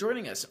 consider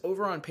joining us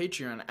over on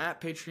Patreon at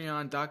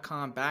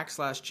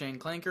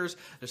patreon.com/ChainClankers.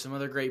 There's some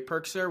other great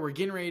perks there. We're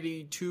getting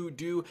ready to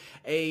do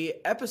a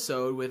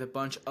episode with a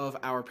bunch of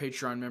our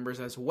Patreon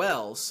members as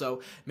well.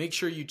 So make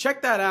sure you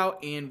check that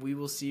out, and we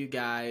will see you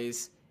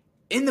guys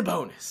in the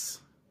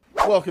bonus.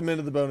 Welcome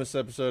into the bonus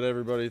episode,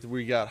 everybody.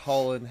 We got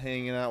Holland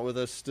hanging out with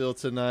us still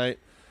tonight.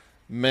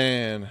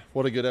 Man,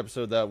 what a good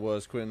episode that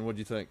was. Quentin, what do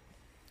you think?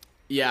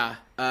 Yeah,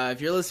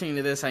 if you're listening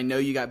to this, I know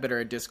you got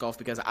better at disc golf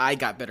because I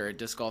got better at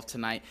disc golf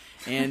tonight.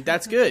 And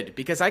that's good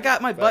because I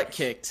got my butt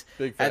kicked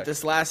at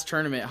this last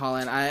tournament,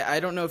 Holland. I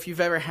don't know if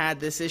you've ever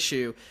had this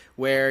issue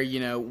where, you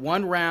know,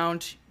 one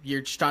round you're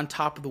just on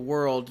top of the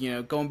world, you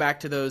know, going back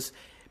to those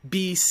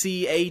B,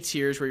 C, A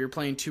tiers where you're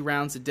playing 2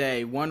 rounds a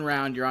day. One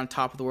round you're on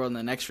top of the world and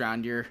the next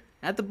round you're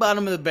at the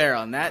bottom of the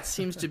barrel. And that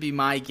seems to be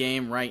my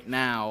game right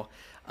now.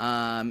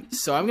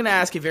 So I'm going to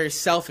ask a very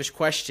selfish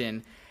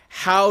question.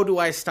 How do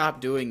I stop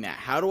doing that?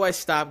 How do I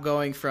stop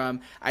going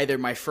from either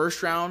my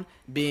first round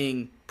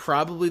being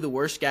probably the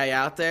worst guy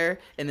out there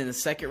and then the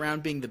second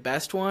round being the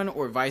best one,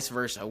 or vice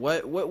versa?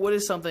 What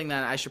is something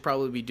that I should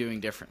probably be doing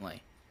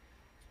differently?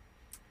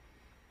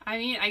 I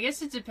mean, I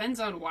guess it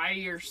depends on why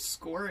your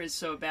score is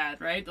so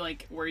bad, right?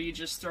 Like, were you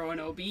just throwing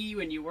OB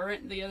when you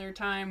weren't the other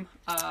time?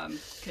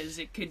 Because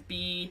it could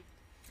be...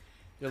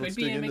 Could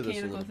be a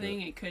mechanical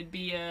thing. It could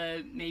be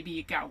maybe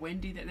it got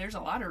windy. There's a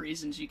lot of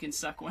reasons you can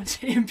suck one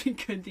day and be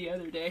good the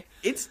other day.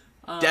 It's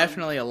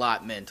definitely a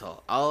lot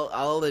mental.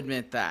 I'll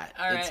admit that.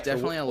 Right. It's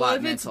definitely a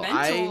lot mental.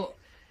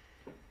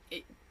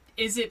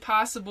 Is it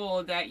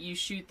possible that you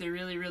shoot the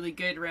really, really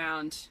good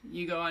round,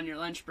 you go on your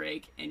lunch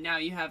break, and now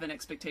you have an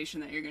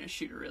expectation that you're going to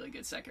shoot a really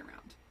good second round?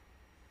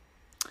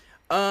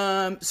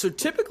 So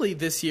typically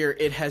this year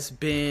it has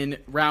been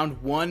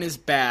round 1 is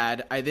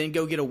bad. I then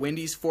go get a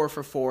Wendy's 4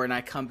 for 4 and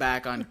I come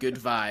back on good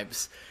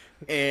vibes.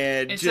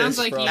 And it sounds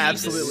like you need to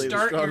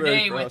start your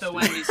day with a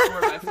Wendy's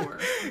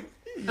 4x4.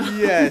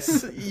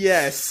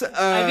 Yes.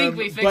 I think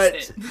we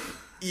fixed it.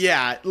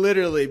 Yeah,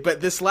 literally.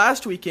 But this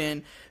last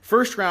weekend,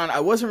 first round,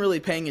 I wasn't really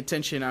paying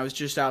attention. I was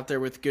just out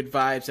there with good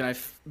vibes. And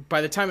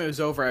by the time it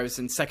was over, I was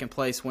in second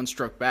place, 1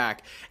 stroke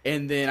back.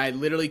 And then I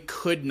literally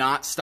could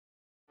not stop.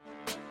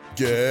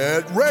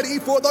 Get ready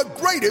for the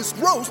greatest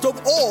roast of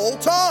all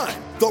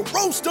time, the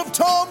Roast of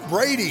Tom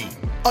Brady,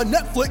 a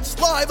Netflix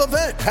live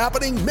event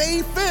happening May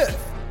 5th.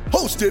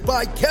 Hosted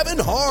by Kevin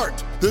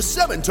Hart, the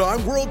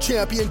 7-time world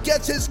champion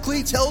gets his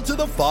cleats held to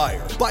the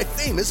fire by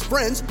famous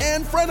friends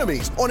and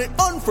frenemies on an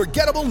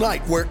unforgettable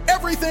night where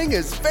everything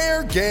is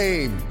fair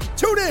game.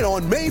 Tune in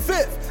on May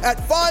 5th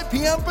at 5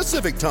 p.m.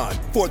 Pacific time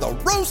for the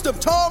Roast of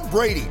Tom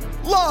Brady,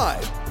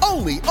 live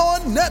only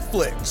on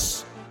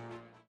Netflix.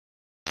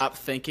 Up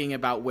thinking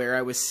about where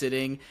I was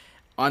sitting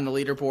on the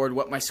leaderboard,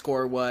 what my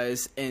score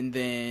was, and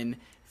then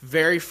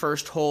very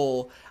first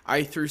hole,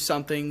 I threw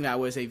something that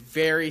was it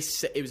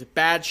was a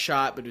bad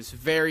shot, but it was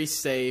very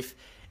safe,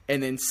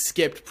 and then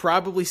skipped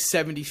probably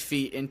 70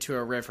 feet into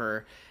a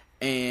river,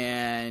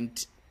 and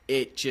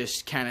it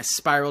just kind of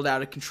spiraled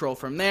out of control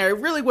from there. It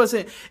really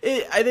wasn't.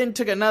 I then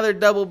took another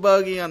double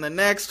bogey on the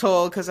next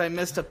hole because I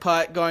missed a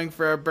putt going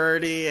for a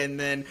birdie, and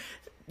then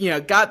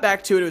got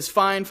back to it. It was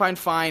fine.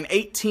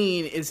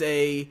 18 is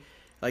a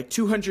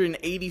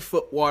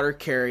 280-foot water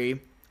carry.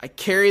 I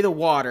carry the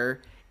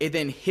water. It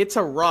then hits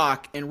a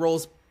rock and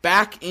rolls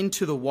back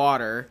into the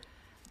water.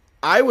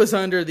 I was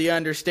under the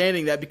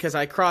understanding that because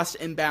I crossed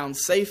inbounds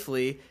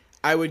safely,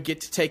 I would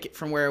get to take it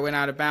from where it went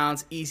out of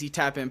bounds, easy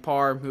tap in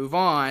par, move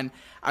on.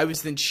 I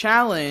was then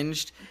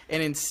challenged,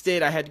 and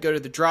instead I had to go to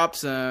the drop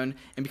zone,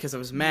 and because I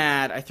was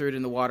mad, I threw it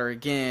in the water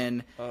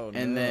again. Oh, no,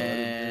 and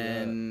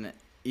then,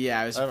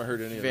 I was haven't heard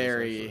any of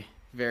this,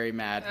 very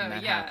mad when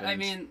that happened. I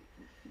mean,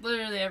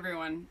 literally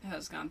everyone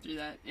has gone through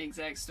that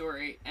exact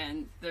story,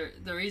 and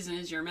the reason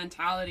is your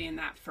mentality in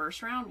that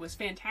first round was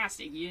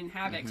fantastic. You didn't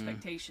have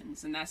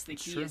expectations, and that's the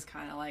key, is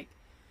kind of like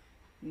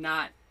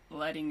not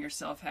letting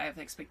yourself have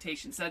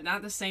expectations. That's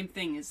not the same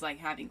thing as like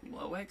having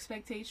low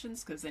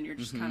expectations, because then you're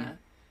just kind of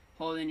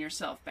holding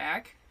yourself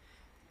back.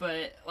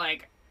 But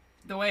like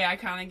the way I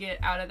kind of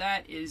get out of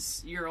that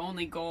is your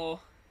only goal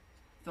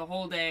the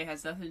whole day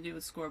has nothing to do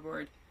with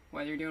scoreboard,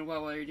 whether you're doing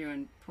well, whether you're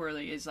doing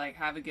poorly, is like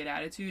have a good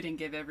attitude and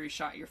give every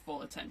shot your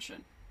full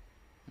attention.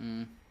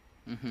 Right?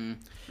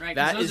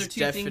 Because those are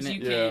two things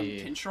you can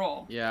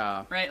control.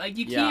 Yeah. Right? Like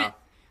you can't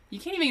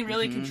even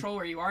really control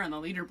where you are on the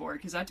leaderboard,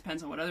 because that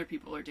depends on what other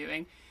people are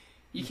doing.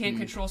 You can't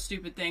control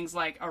stupid things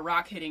like a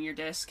rock hitting your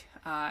disc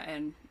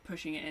and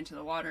pushing it into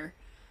the water.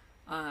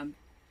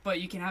 But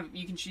you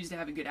can choose to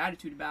have a good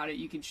attitude about it.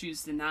 You can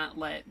choose to not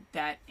let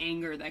that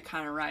anger that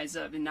kind of rise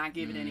up and not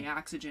give it any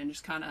oxygen.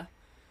 Just kind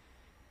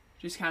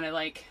of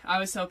like, I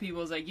always tell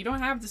people, is like, you don't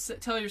have to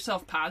tell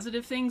yourself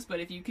positive things, but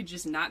if you could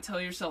just not tell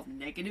yourself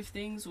negative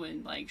things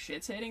when like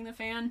shit's hitting the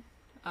fan,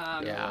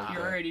 you're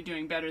already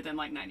doing better than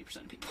like 90%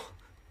 of people.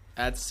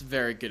 That's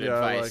very good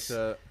advice. I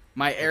like that.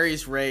 My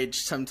Aries rage,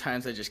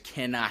 sometimes I just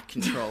cannot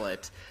control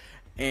it.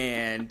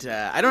 And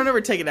I don't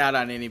ever take it out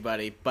on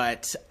anybody,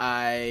 but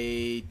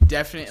I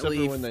definitely...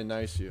 Except for when they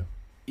nice you.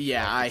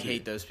 Yeah, I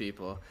hate those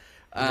people.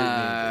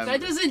 That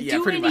doesn't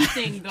do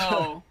anything,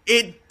 though.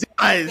 It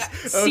does.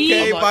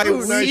 See, my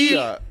nice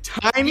shot.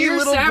 Tiny you're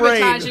little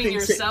sabotaging brain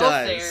thinks yourself it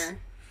does. there.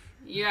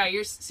 Yeah,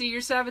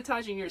 you're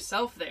sabotaging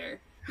yourself there.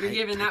 You're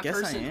giving that guess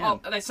I person...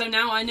 am. So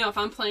now I know if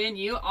I'm playing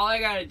you, all I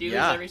gotta do is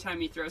every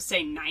time you throw,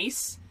 say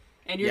nice,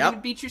 and you're gonna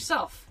beat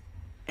yourself.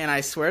 And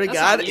I swear to That's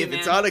God, on you, if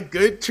it's man. on a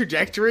good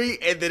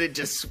trajectory and then it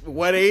just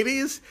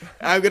 180s,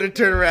 I'm going to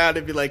turn around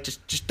and be like,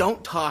 just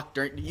don't talk.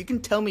 You can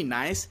tell me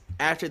nice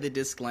after the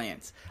disc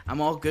lands.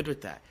 I'm all good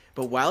with that.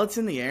 But while it's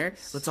in the air,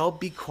 let's all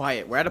be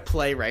quiet. We're at a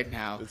play right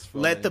now. It's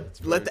funny. Let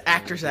the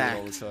actors All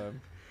act. the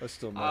time. I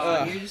still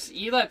mess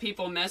You let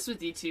people mess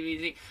with you too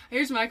easy.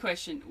 Here's my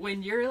question.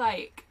 When you're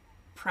like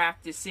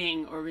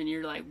practicing, or when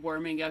you're like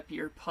warming up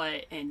your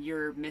putt and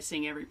you're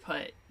missing every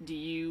putt, do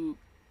you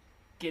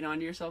get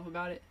onto yourself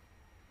about it?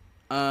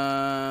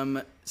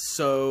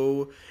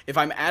 So if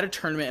I'm at a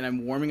tournament and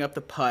I'm warming up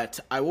the putt,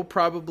 I will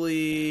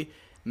probably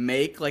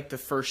make like the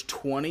first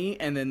 20,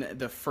 and then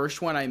the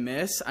first one I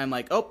miss, I'm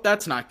like, oh,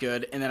 that's not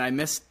good. And then I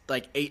miss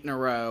like 8 in a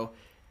row,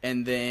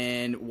 and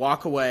then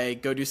walk away,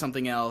 go do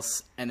something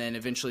else, and then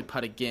eventually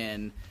putt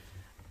again.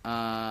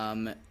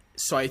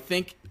 So I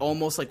think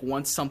almost like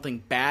once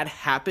something bad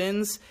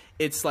happens,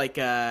 it's like,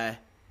 oh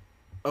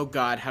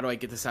God, how do I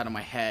get this out of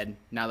my head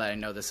now that I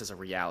know this is a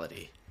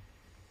reality?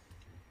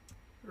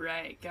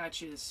 Right,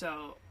 gotcha.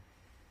 So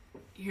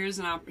here's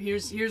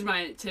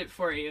my tip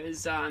for you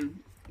is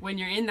when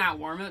you're in that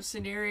warm-up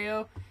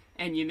scenario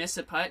and you miss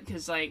a putt,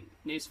 because like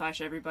newsflash,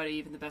 everybody,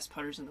 even the best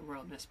putters in the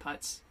world, miss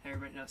putts.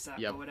 Everybody knows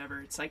that. But whatever,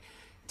 it's like,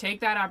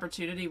 take that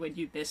opportunity when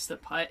you miss the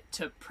putt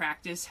to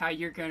practice how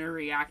you're going to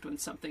react when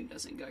something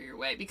doesn't go your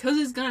way, because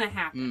it's going to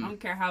happen. I don't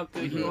care how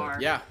good you are.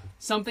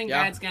 Something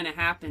bad's going to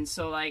happen.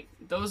 So like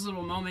those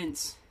little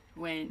moments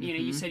when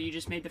you said you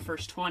just made the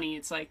first 20,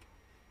 it's like,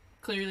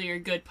 clearly you're a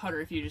good putter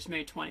if you just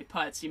made 20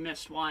 putts. You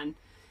missed one.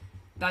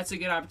 That's a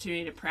good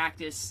opportunity to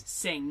practice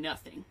saying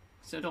nothing.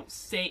 So don't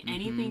say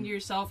anything to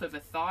yourself. If a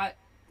thought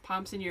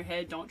pops in your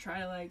head, don't try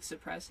to like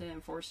suppress it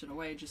and force it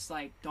away. Just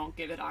like don't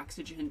give it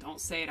oxygen.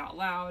 Don't say it out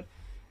loud.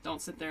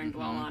 Don't sit there and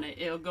dwell on it.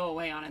 It'll go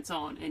away on its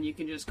own, and you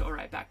can just go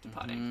right back to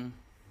putting.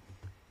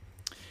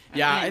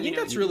 Yeah, then, I think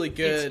that's really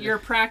good. You're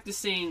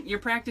practicing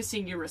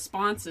your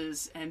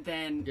responses, and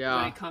then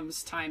when it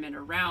comes time in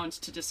a round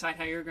to decide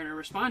how you're going to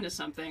respond to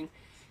something,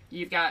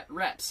 you've got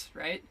reps,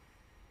 right?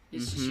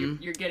 It's just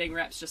you're getting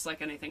reps just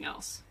like anything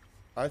else.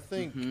 I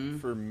think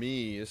for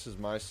me, this is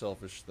my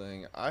selfish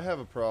thing. I have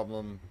a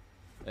problem,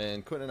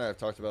 and Quentin and I have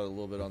talked about it a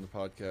little bit on the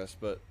podcast,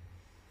 but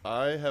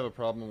I have a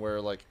problem where,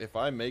 like, if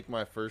I make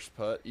my first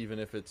putt, even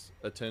if it's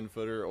a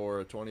 10-footer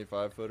or a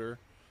 25-footer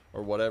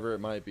or whatever it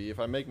might be, if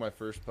I make my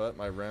first putt,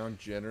 my round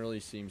generally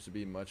seems to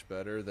be much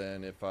better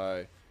than if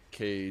I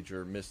cage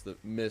or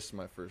miss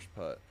my first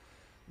putt.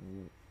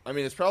 I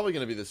mean, it's probably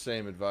going to be the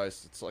same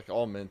advice. It's like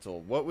all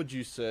mental. What would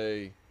you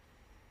say?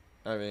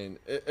 I mean,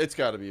 it's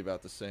got to be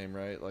about the same,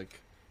 right? Like,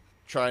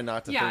 try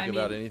not to think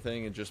about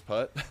anything and just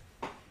putt.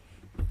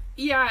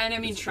 Yeah, and I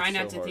mean, try it's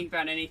not so to hard. think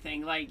about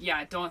anything. Like,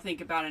 yeah, don't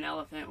think about an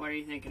elephant. What are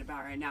you thinking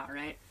about right now,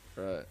 right?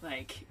 Right.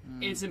 Like,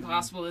 it's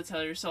impossible to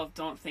tell yourself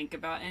don't think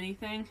about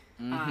anything.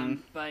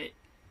 But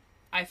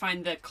I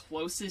find the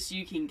closest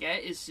you can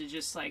get is to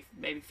just, like,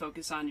 maybe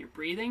focus on your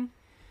breathing.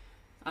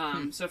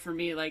 So for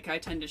me, like, I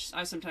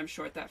sometimes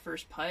short that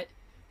first putt.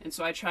 And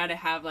so I try to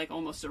have, like,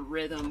 almost a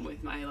rhythm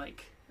with my,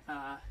 like,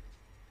 oh,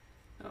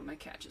 my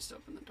cat just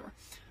opened the door.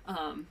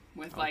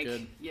 With like,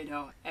 good. you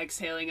know,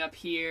 exhaling up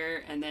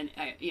here and then,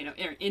 you know,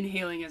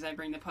 inhaling as I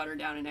bring the putter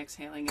down and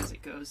exhaling as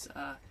it goes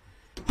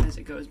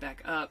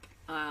back up.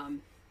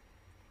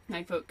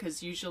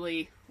 Because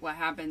usually what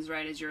happens,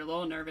 right, is you're a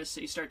little nervous,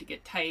 so you start to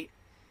get tight,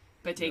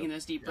 but taking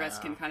those deep breaths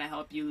can kind of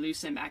help you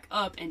loosen back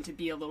up and to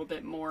be a little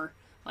bit more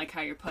like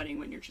how you're putting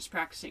when you're just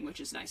practicing,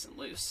 which is nice and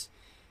loose.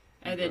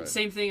 And then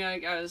same thing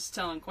I was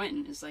telling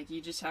Quentin is like, you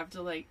just have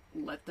to like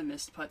let the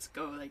missed putts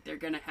go. Like, they're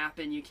going to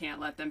happen. You can't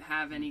let them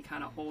have any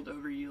kind of hold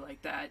over you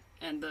like that.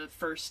 And the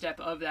first step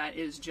of that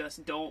is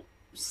just don't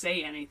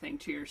say anything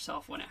to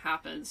yourself when it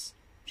happens.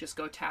 Just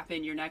go tap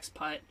in your next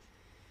putt.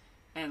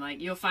 And like,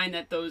 you'll find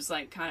that those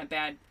like kind of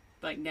bad,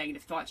 like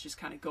negative thoughts just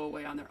kind of go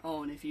away on their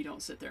own if you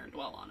don't sit there and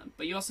dwell on them.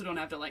 But you also don't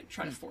have to like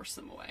try to force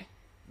them away.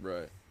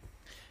 Right.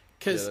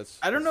 Because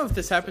I don't know if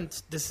this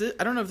happens.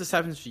 I don't know if this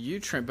happens to you,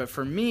 Trent, but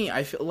for me,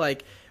 I feel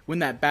like when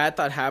that bad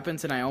thought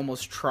happens and I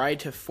almost try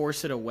to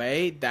force it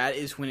away, that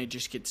is when it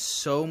just gets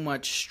so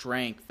much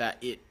strength that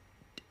it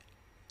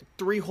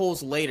 3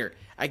 holes later,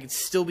 I could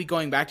still be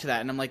going back to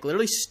that, and I'm like,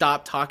 literally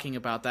stop talking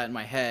about that in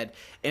my head,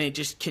 and it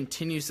just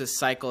continues this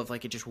cycle of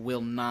like it just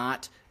will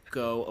not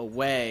go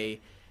away.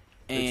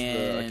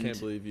 And I can't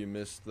believe you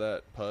missed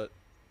that putt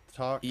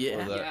talk. Yeah.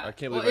 Or that, Yeah. I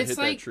can't believe I hit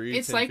that tree.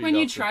 It's 10 like feet when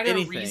you off the- try to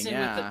anything, reason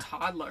yeah. with a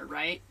toddler,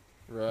 right?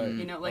 Right.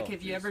 You know, like, Oh,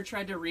 have you geez. ever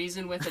tried to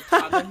reason with a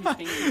toddler who's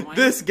being annoying?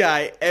 this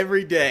guy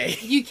every day.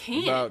 You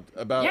can't.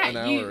 About Yeah, an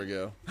hour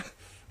ago.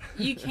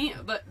 You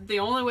can't. But the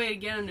only way to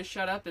get him to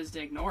shut up is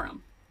to ignore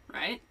him,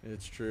 right?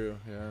 It's true,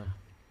 yeah.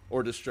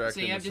 Or distract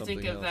So them you have with to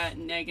think something of else. that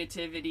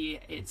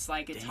negativity. It's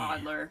like a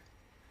toddler.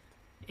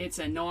 It's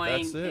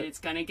annoying. That's it. And it's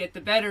gonna get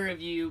the better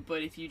of you.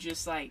 But if you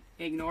just like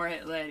ignore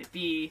it, let it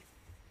be,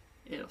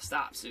 it'll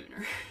stop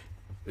sooner.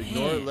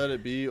 Ignore it, let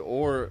it be,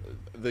 or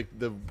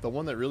the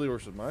one that really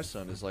works with my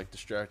son is like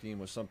distracting him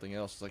with something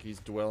else. It's like he's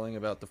dwelling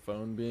about the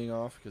phone being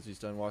off because he's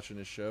done watching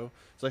his show.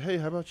 It's like, hey,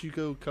 how about you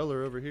go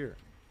color over here?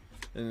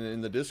 And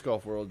in the disc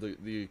golf world,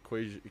 the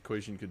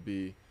equation could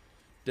be,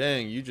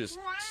 dang, you just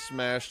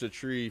smashed a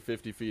tree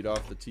 50 feet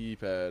off the tee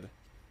pad.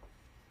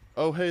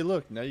 Oh, hey,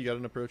 look, now you got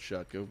an approach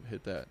shot. Go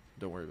hit that.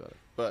 Don't worry about it.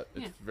 But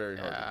it's very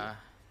hard to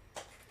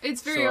do.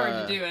 It's very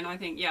hard to do, and I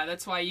think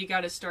that's why you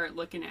got to start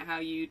looking at how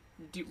you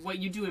do what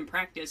you do in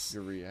practice,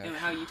 Your reaction. and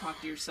how you talk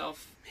to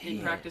yourself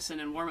in practice and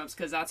in warm-ups,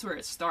 because that's where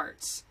it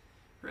starts,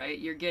 right?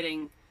 You're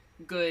getting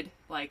good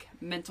like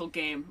mental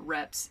game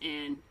reps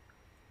in,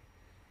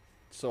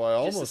 So I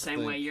almost just the same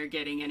think, way you're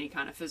getting any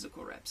kind of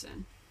physical reps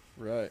in.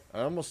 Right.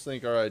 I almost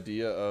think our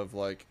idea of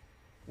like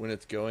when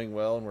it's going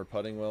well and we're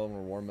putting well and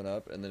we're warming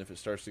up, and then if it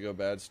starts to go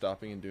bad,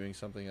 stopping and doing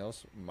something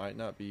else might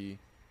not be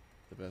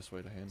the best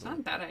way to handle It's not a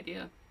it. bad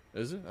idea.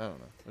 Is it? I don't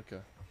know.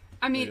 Okay.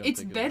 I mean, Maybe I'm it's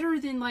thinking better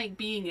than like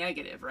being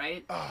negative,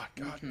 right? Ah,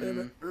 God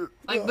damn it.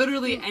 Like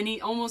literally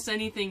almost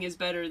anything is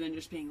better than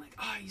just being like,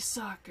 oh, you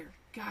suck, or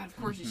God, of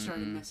course you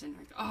started missing,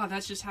 or oh,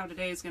 that's just how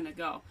today is gonna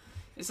go.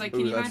 It's like,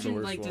 can Ooh, you that's the imagine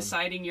worst like one.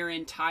 deciding your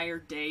entire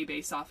day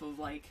based off of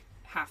like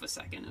half a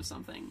second of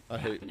something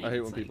happening? I hate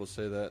It's when like, people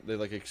say that. They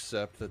like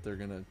accept that they're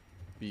gonna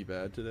be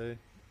bad today,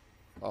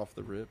 off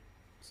the rip.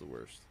 It's the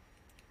worst.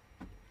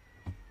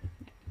 It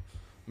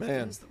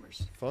Man, is the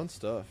worst. fun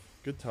stuff.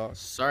 Good talk.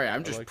 Sorry,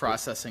 I'm just like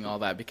processing all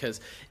that because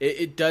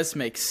it does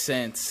make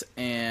sense,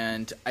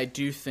 and I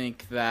do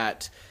think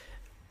that,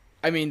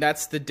 I mean,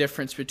 that's the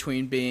difference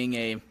between being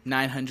a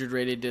 900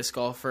 rated disc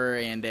golfer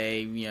and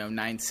a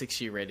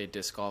 960 rated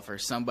disc golfer.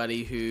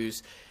 Somebody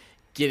who's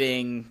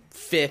getting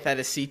 5th at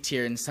a C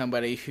tier and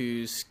somebody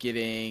who's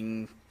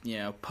getting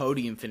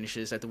podium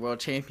finishes at the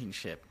World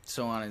Championship,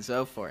 so on and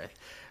so forth.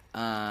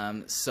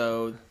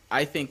 So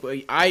I think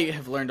I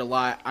have learned a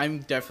lot. I'm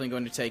definitely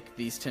going to take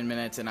these 10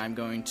 minutes and I'm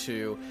going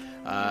to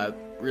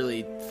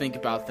really think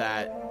about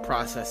that,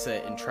 process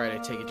it, and try to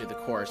take it to the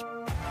course.